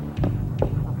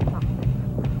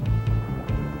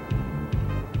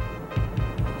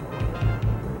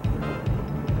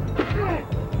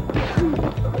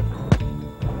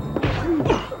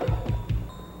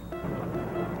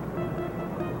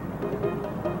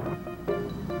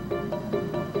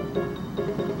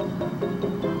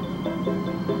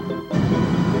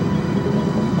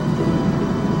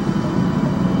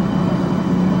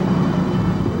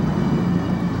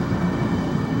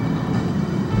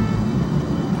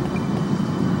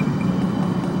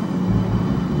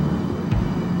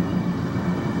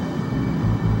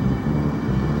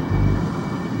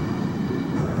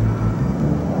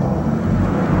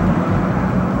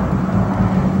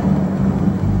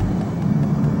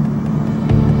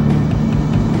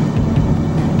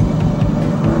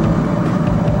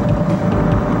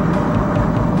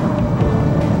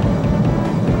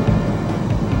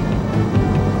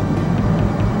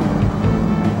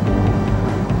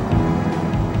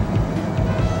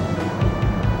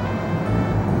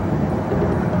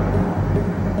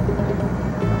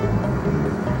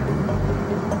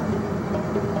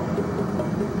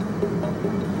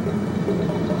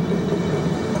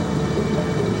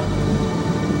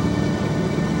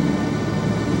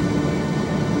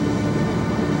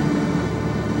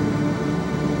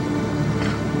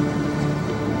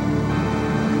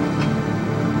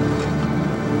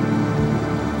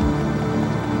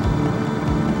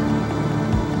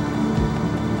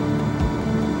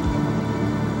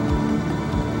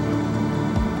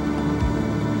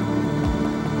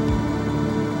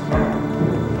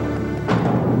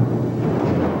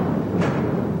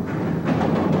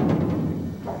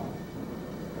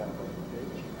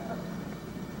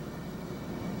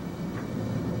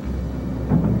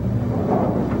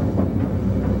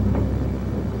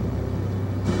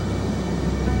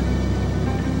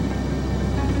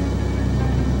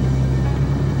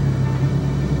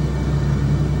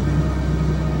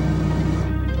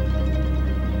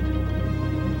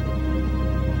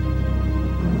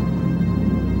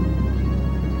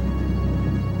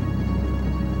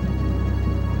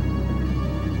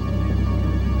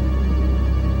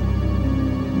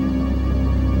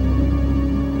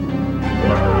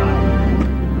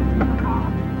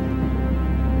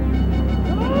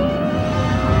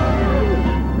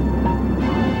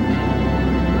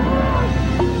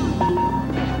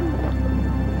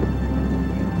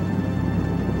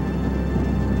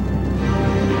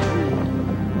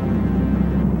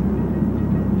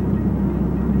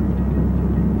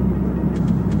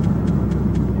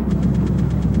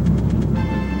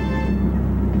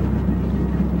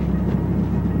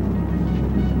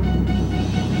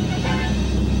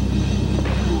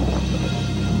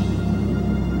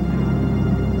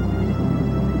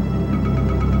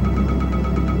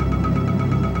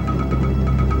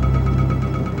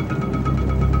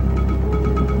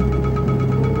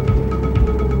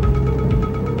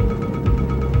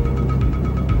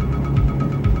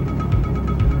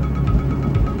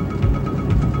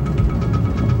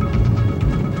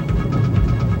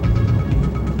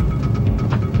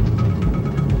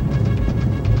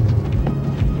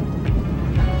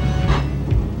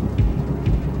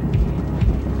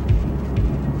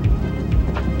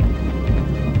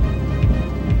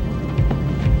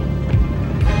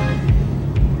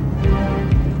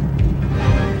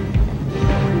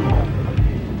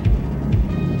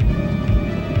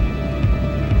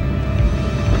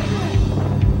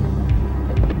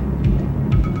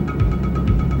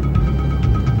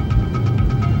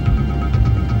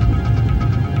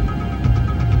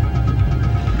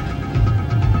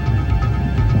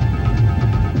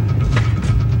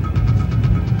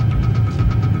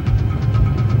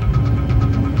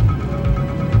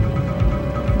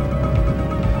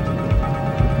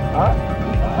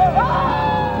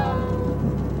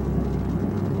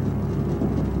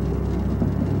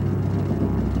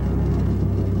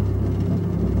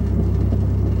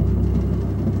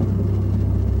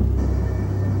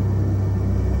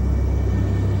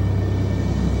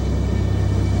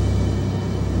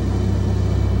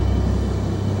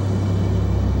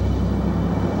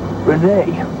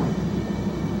 Renee.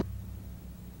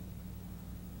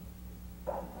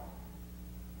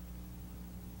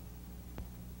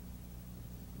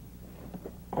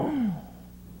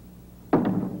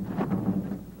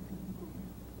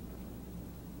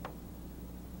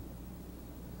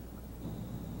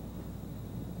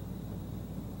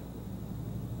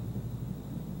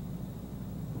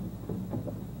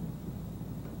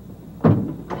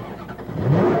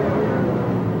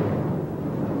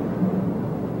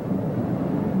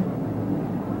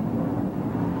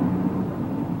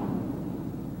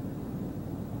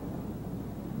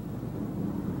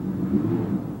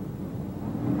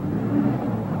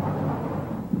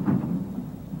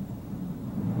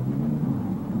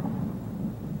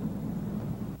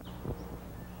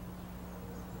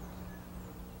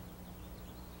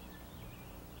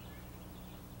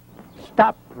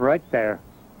 Stop right there.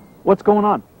 What's going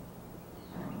on?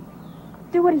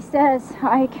 Do what he says,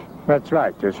 Ike. That's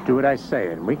right. Just do what I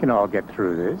say, and we can all get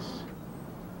through this.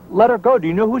 Let her go. Do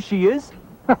you know who she is?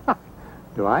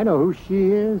 Do I know who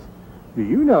she is? Do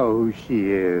you know who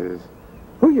she is?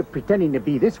 Who you pretending to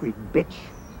be this week, bitch?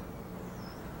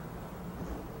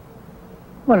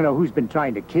 Want to know who's been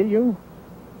trying to kill you?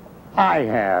 I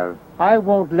have. I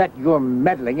won't let your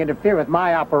meddling interfere with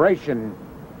my operation.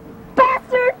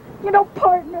 Bastard! You know,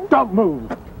 partner. Don't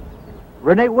move.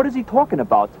 Renee, what is he talking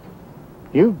about?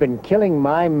 You've been killing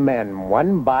my men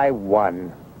one by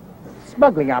one.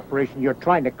 Smuggling operation you're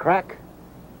trying to crack?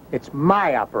 It's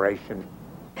my operation.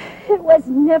 It was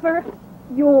never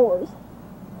yours.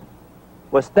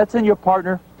 Was Stetson your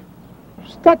partner?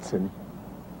 Stetson?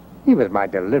 He was my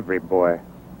delivery boy.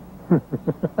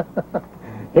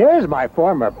 Here's my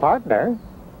former partner.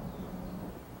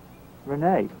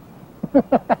 Renee.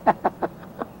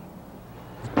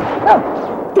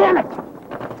 Oh, damn it!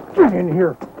 Get in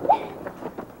here.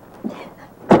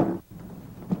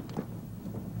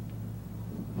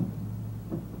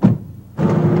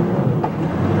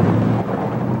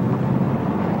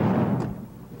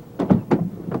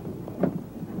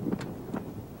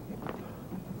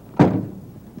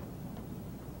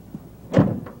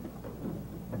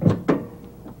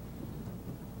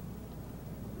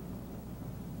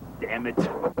 Damn it.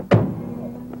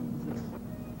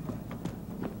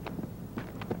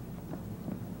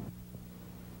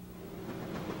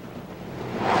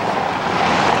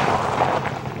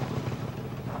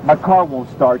 My car won't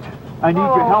start. I need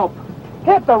your help.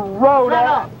 Hit the road. Shut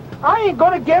up! I ain't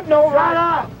gonna give no Shut ride.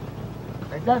 up!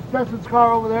 Is that Stetson's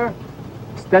car over there?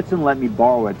 Stetson let me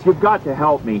borrow it. You've got to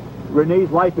help me. Renee's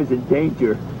life is in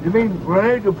danger. You mean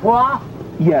Rene Dupois?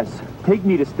 Yes, take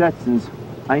me to Stetson's.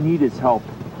 I need his help.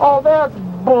 Oh, that's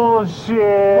bullshit.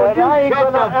 Would you I ain't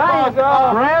shut gonna. the I ain't fuck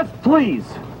up? gonna. France, please.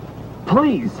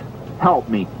 Please, help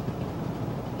me.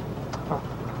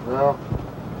 Well,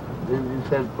 you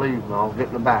said please, now get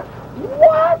in the back.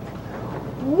 What?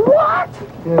 What?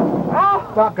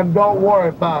 Yeah. Fucking don't worry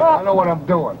about it. I know what I'm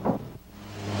doing.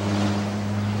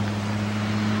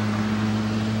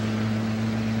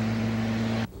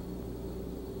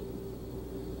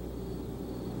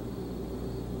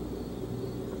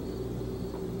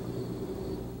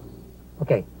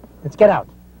 Okay, let's get out.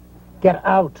 Get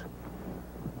out.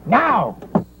 Now!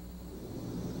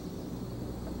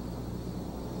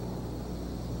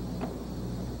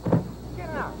 Get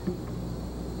out.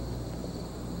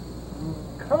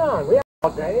 Come on, we have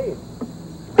all day.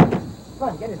 Come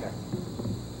on, get in there.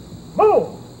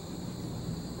 Move!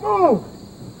 Move!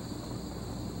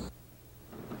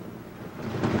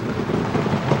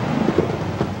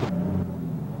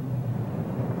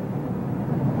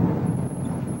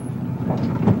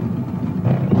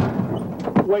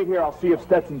 Wait here, I'll see if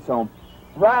Stetson's home.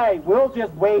 Right, we'll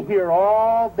just wait here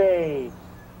all day.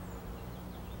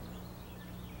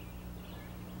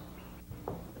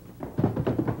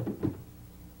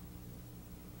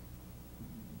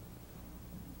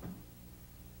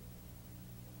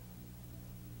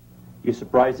 You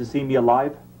surprised to see me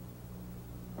alive?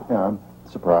 Yeah, I'm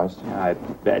surprised. I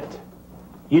bet.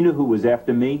 You knew who was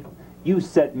after me. You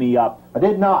set me up. I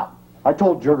did not. I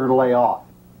told Jurger to lay off.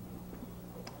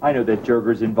 I know that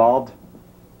Jurger's involved.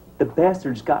 The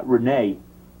bastard's got Renee.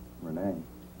 Renee.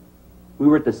 We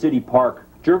were at the city park.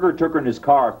 Jurger took her in his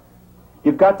car.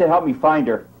 You've got to help me find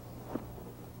her.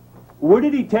 Where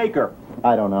did he take her?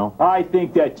 I don't know. I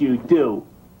think that you do.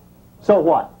 So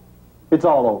what? It's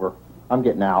all over. I'm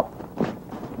getting out.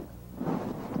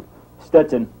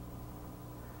 Stetson,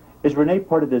 is Renee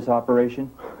part of this operation?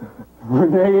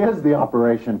 Renee is the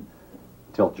operation.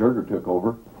 Till Jurger took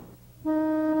over.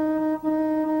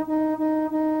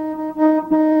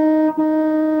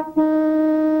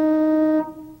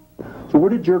 So where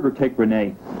did Jurger take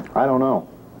Renee? I don't know.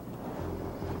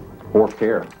 Or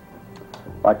care.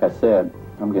 Like I said,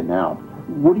 I'm getting out.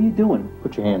 What are you doing?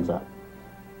 Put your hands up.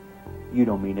 You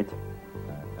don't mean it.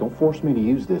 Don't force me to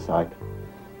use this, Ike.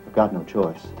 I've got no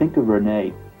choice. Think of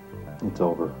Renee. It's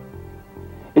over.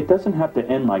 It doesn't have to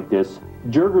end like this.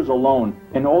 Jurger's alone,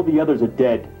 and all the others are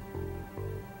dead.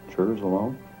 Jurger's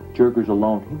alone? Jurger's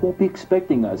alone. He won't be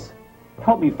expecting us.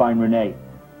 Help me find Renee.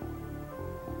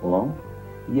 Alone?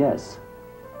 Yes.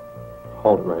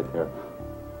 Hold it right there.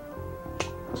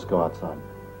 Let's go outside.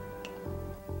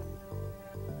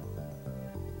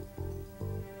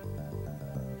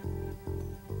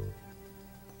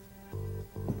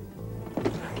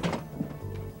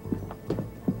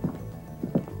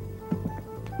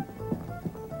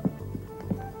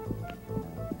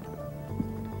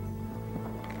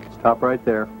 Stop right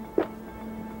there.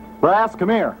 Brass, come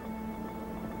here.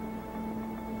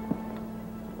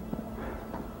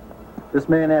 This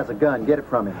man has a gun. Get it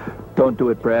from him. Don't do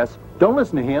it, Brass. Don't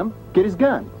listen to him. Get his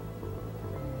gun.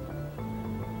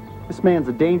 This man's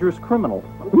a dangerous criminal.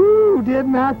 Woo,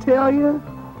 didn't I tell you?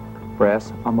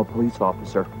 Brass, I'm a police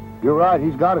officer. You're right,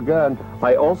 he's got a gun.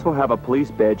 I also have a police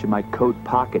badge in my coat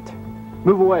pocket.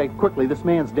 Move away, quickly. This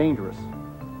man's dangerous.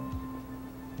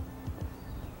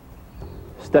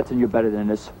 Stetson, you're better than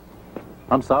this.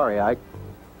 I'm sorry, Ike.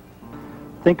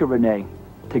 Think of Renee.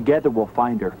 Together we'll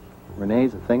find her.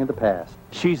 Renee's a thing of the past.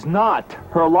 She's not.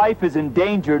 Her life is in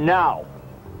danger now.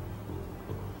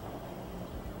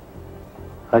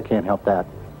 I can't help that.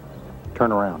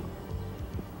 Turn around.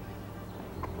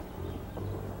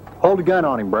 Hold a gun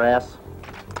on him, Brass.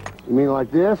 You mean like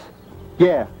this?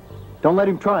 Yeah. Don't let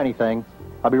him try anything.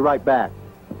 I'll be right back.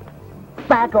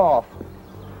 Back off.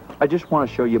 I just want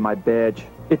to show you my badge.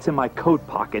 It's in my coat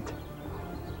pocket.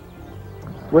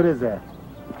 What is that?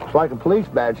 It's like a police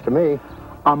badge to me.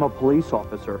 I'm a police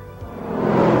officer.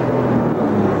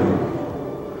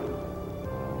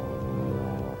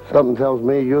 Something tells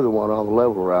me you're the one on the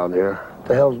level around here. What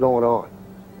the hell's going on?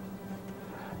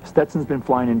 Stetson's been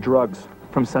flying in drugs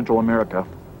from Central America.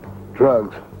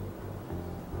 Drugs.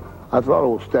 I thought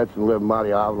old Stetson lived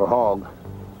mighty out of the hog.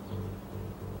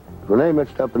 Is Renee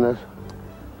mixed up in this?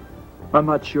 I'm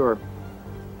not sure.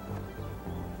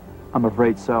 I'm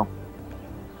afraid so.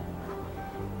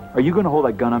 Are you going to hold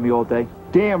that gun on me all day?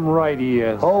 Damn right he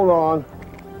is. Hold on.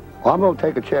 Well, I'm going to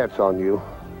take a chance on you.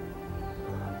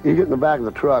 You get in the back of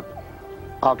the truck,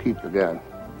 I'll keep the gun.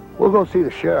 We'll go see the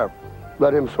sheriff.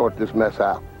 Let him sort this mess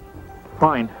out.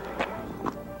 Fine.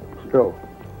 Let's go.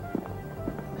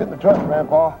 Get in the truck,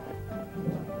 Grandpa.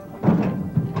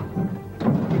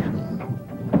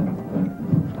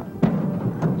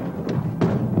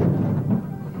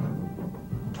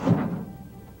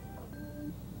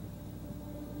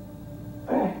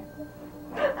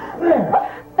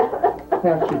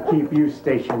 That should keep you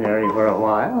stationary for a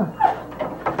while.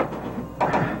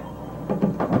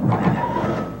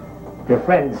 Your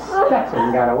friend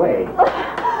Stetson got away,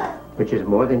 which is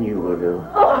more than you will do.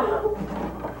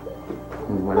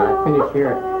 And when I finish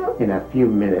here in a few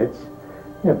minutes,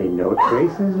 there'll be no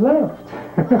traces left.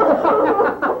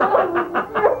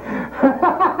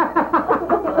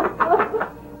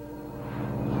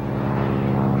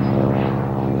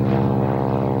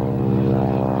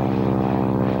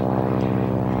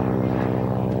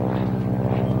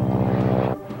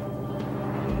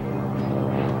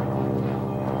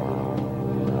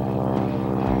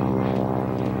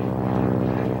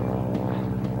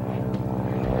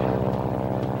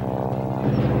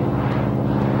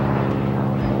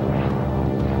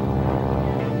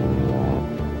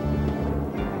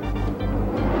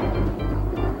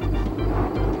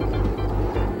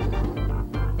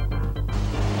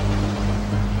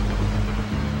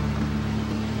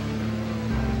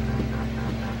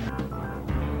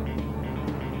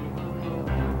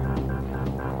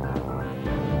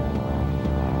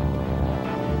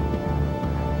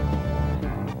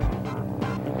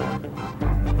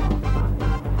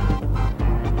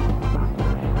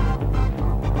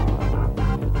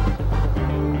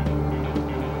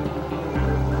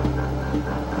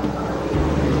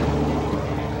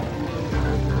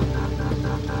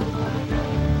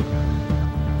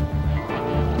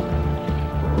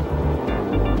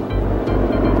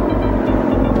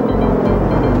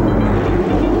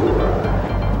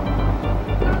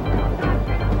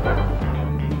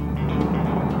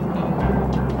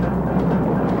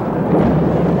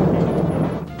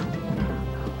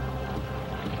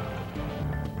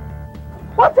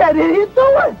 What's that idiot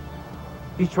doing?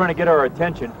 He's trying to get our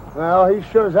attention. Well, he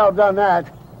sure as hell done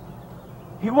that.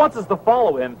 He wants us to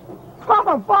follow him.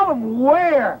 Follow him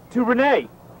where? To Renee.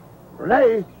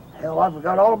 Renee? Hell, I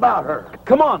forgot all about her.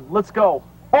 Come on, let's go.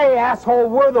 Hey, asshole,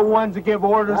 we're the ones that give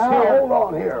orders here. Hold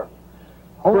on here.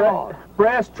 Hold on.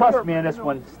 Brass, trust me on this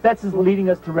one. Stetson's leading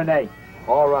us to Renee.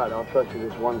 All right, I'll trust you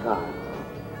this one time.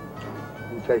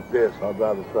 You take this, I'll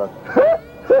drive the truck.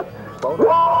 Slow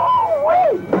down.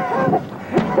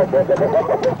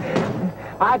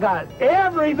 I got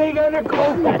everything under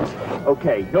control.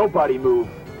 Okay, nobody move.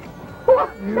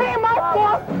 Hey, my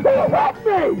fault! He hit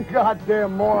me! You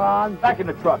goddamn moron. Back in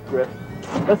the truck, Griff.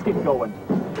 Let's get going.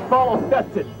 Follow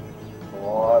Stetson.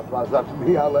 Oh, if it's up to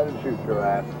me, I'll let him shoot your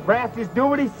ass. Brass, just do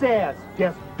what he says.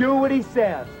 Just do what he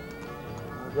says.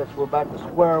 I guess we're back to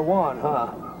square one,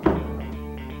 huh?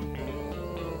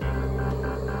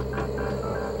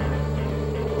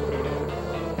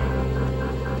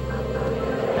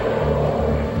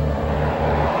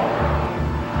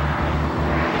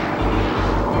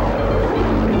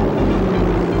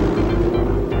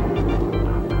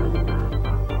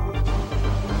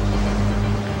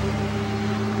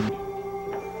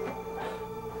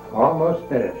 Almost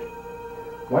finished.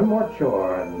 One more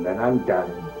chore and then I'm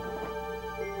done.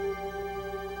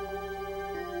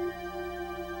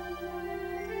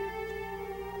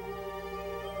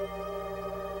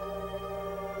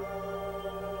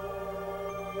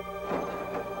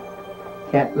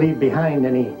 Can't leave behind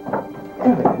any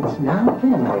evidence now,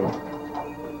 can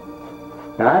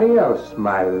we? Adios,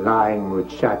 my lying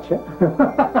muchacha.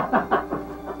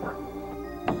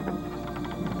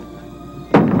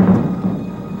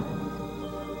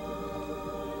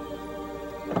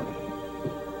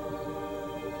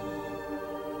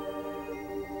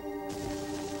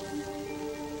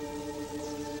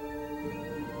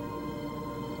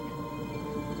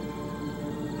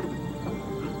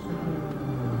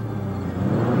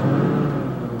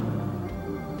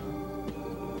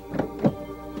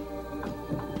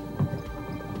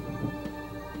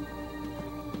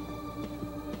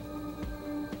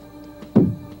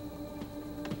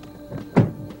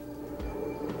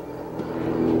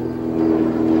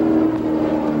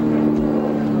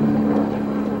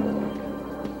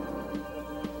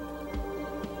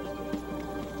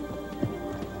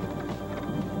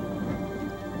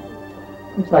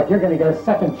 Looks like you're going to get a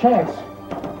second chance.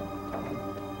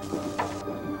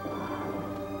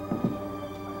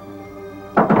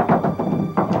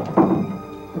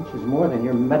 Which is more than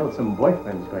your meddlesome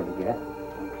boyfriend's going to get.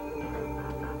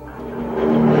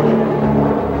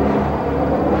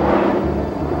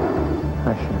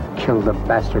 I should have killed the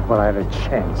bastard while I had a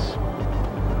chance.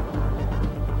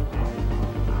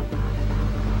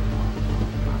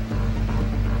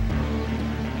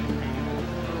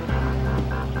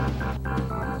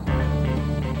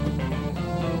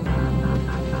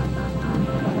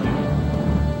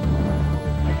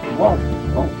 Whoa.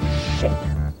 Oh, shit.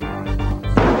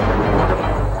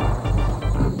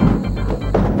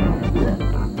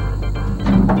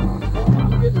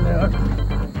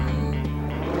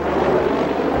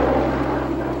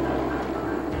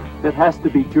 That has to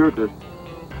be Jurger.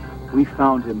 We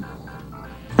found him.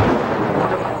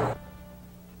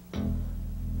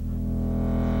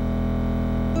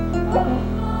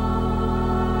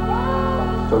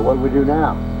 So what do we do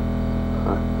now?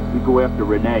 We go after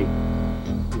Renee.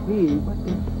 Me? What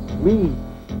the? Me?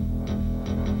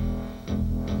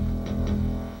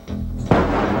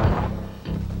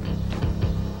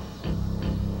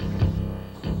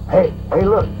 Hey,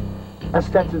 look. That's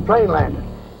Stetson's plane landing.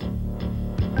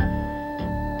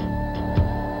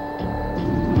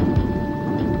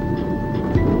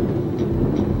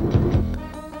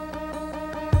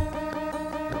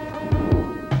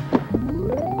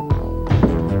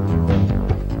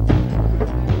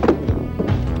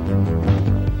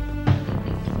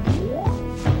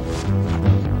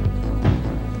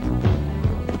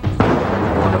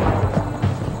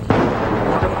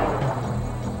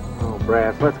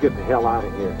 Brass, let's get the hell out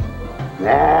of here.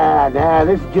 Nah,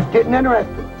 this is just getting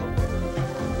interesting.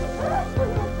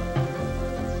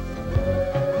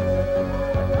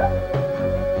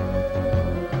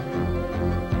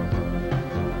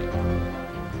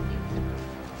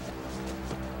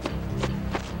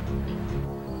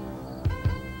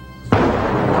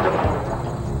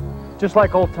 Just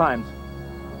like old times.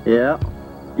 Yeah,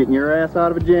 getting your ass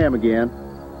out of a jam again.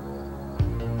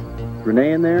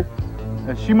 Renee in there?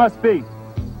 She must be.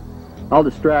 I'll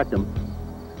distract them.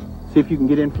 See if you can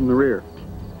get in from the rear.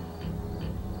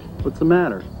 What's the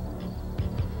matter?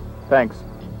 Thanks.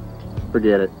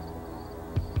 Forget it.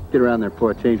 Get around there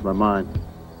before I change my mind.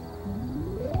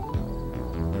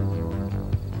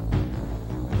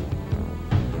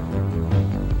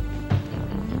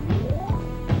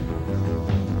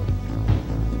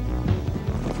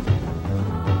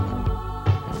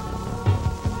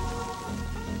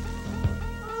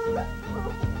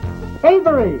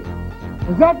 Avery!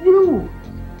 Is that you?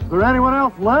 Is there anyone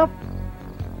else left?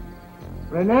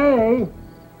 Renee?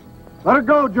 Let her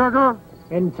go, Jurger.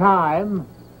 In time.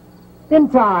 In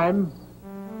time.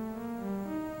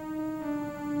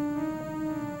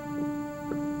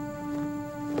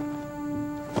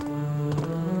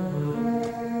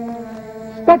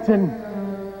 Stetson,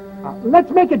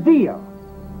 let's make a deal.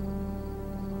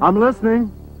 I'm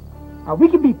listening. We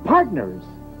can be partners.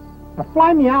 Now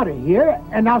fly me out of here,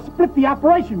 and I'll split the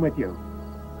operation with you.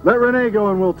 Let Renee go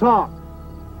and we'll talk.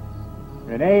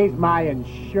 Renee's my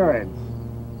insurance.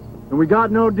 And we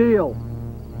got no deal.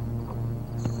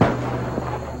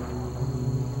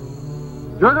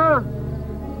 Jurger,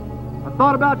 I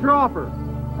thought about your offer.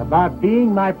 About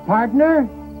being my partner?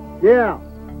 Yeah.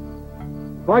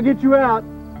 If I get you out,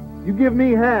 you give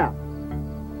me half.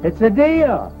 It's a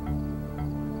deal.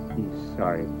 You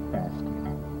sorry bastard.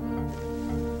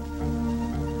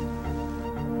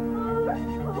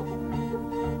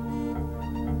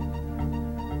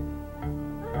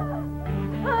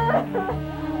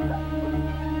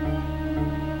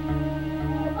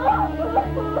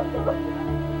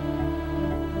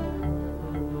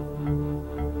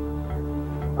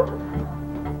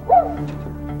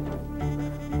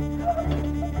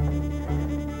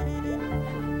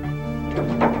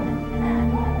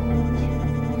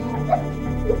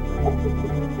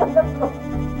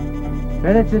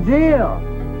 Then it's a deal.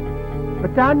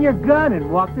 Put down your gun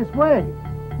and walk this way.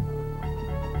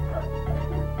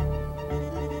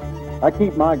 I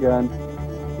keep my gun.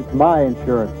 It's my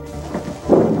insurance.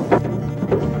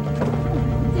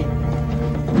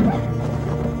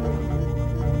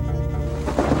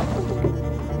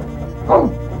 Oh,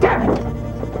 damn it!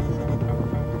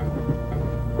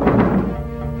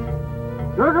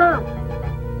 Jurger!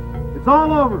 It's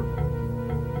all over.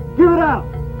 Give it out.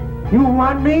 You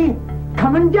want me?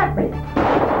 Come and get me!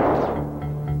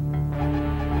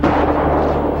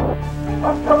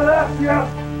 I'm coming after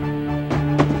you!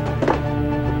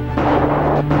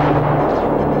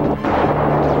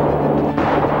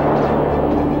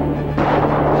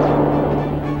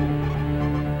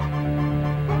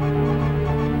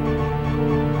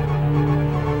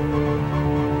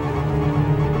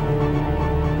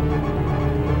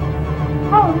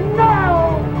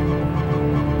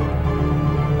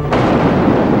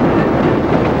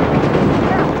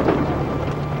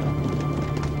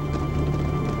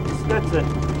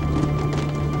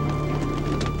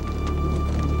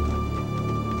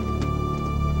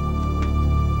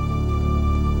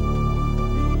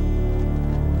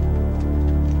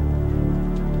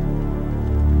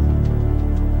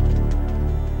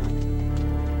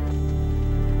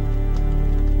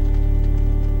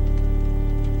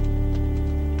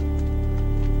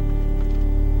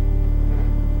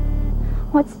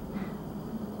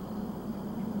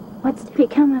 What's to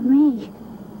become of me?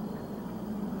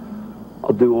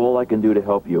 I'll do all I can do to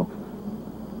help you.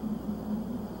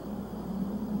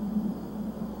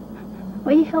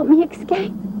 Will you help me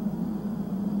escape?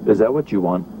 Is that what you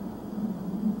want?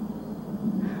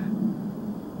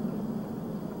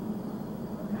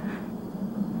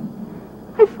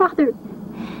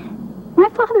 My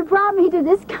father brought me to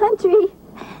this country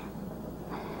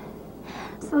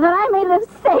so that I may live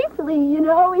safely, in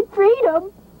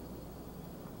freedom.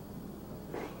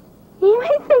 You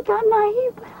may think I'm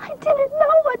naive, but I didn't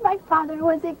know what my father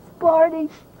was exploring.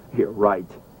 You're right.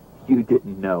 You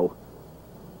didn't know.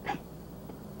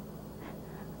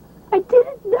 I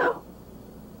didn't know.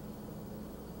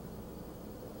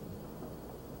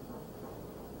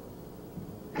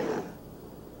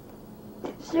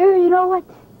 Sure, you know what?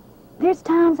 There's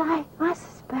times I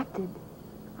suspected.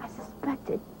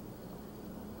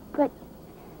 But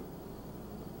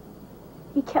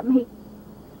he kept me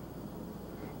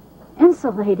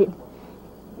insulated.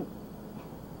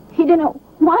 He didn't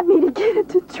want me to get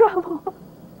into trouble.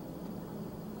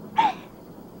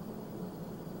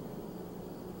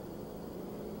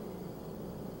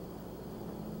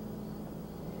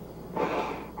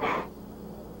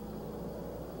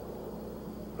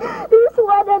 There's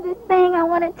one other thing I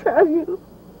want to tell you.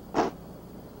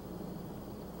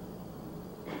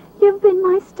 You've been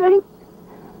my strength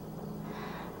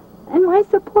and my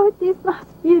support these last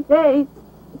few days.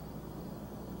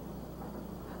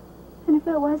 And if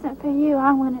it wasn't for you,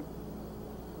 I wouldn't have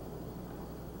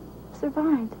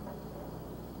survived.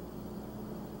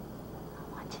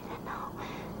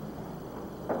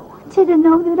 I want you to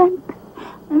know that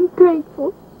I'm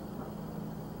grateful.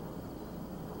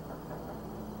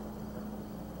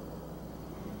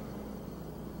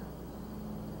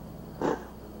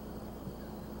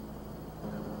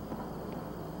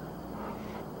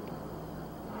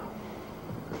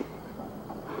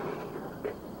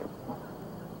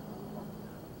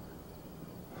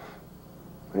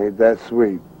 Ain't that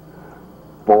sweet?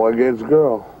 Boy against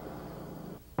girl.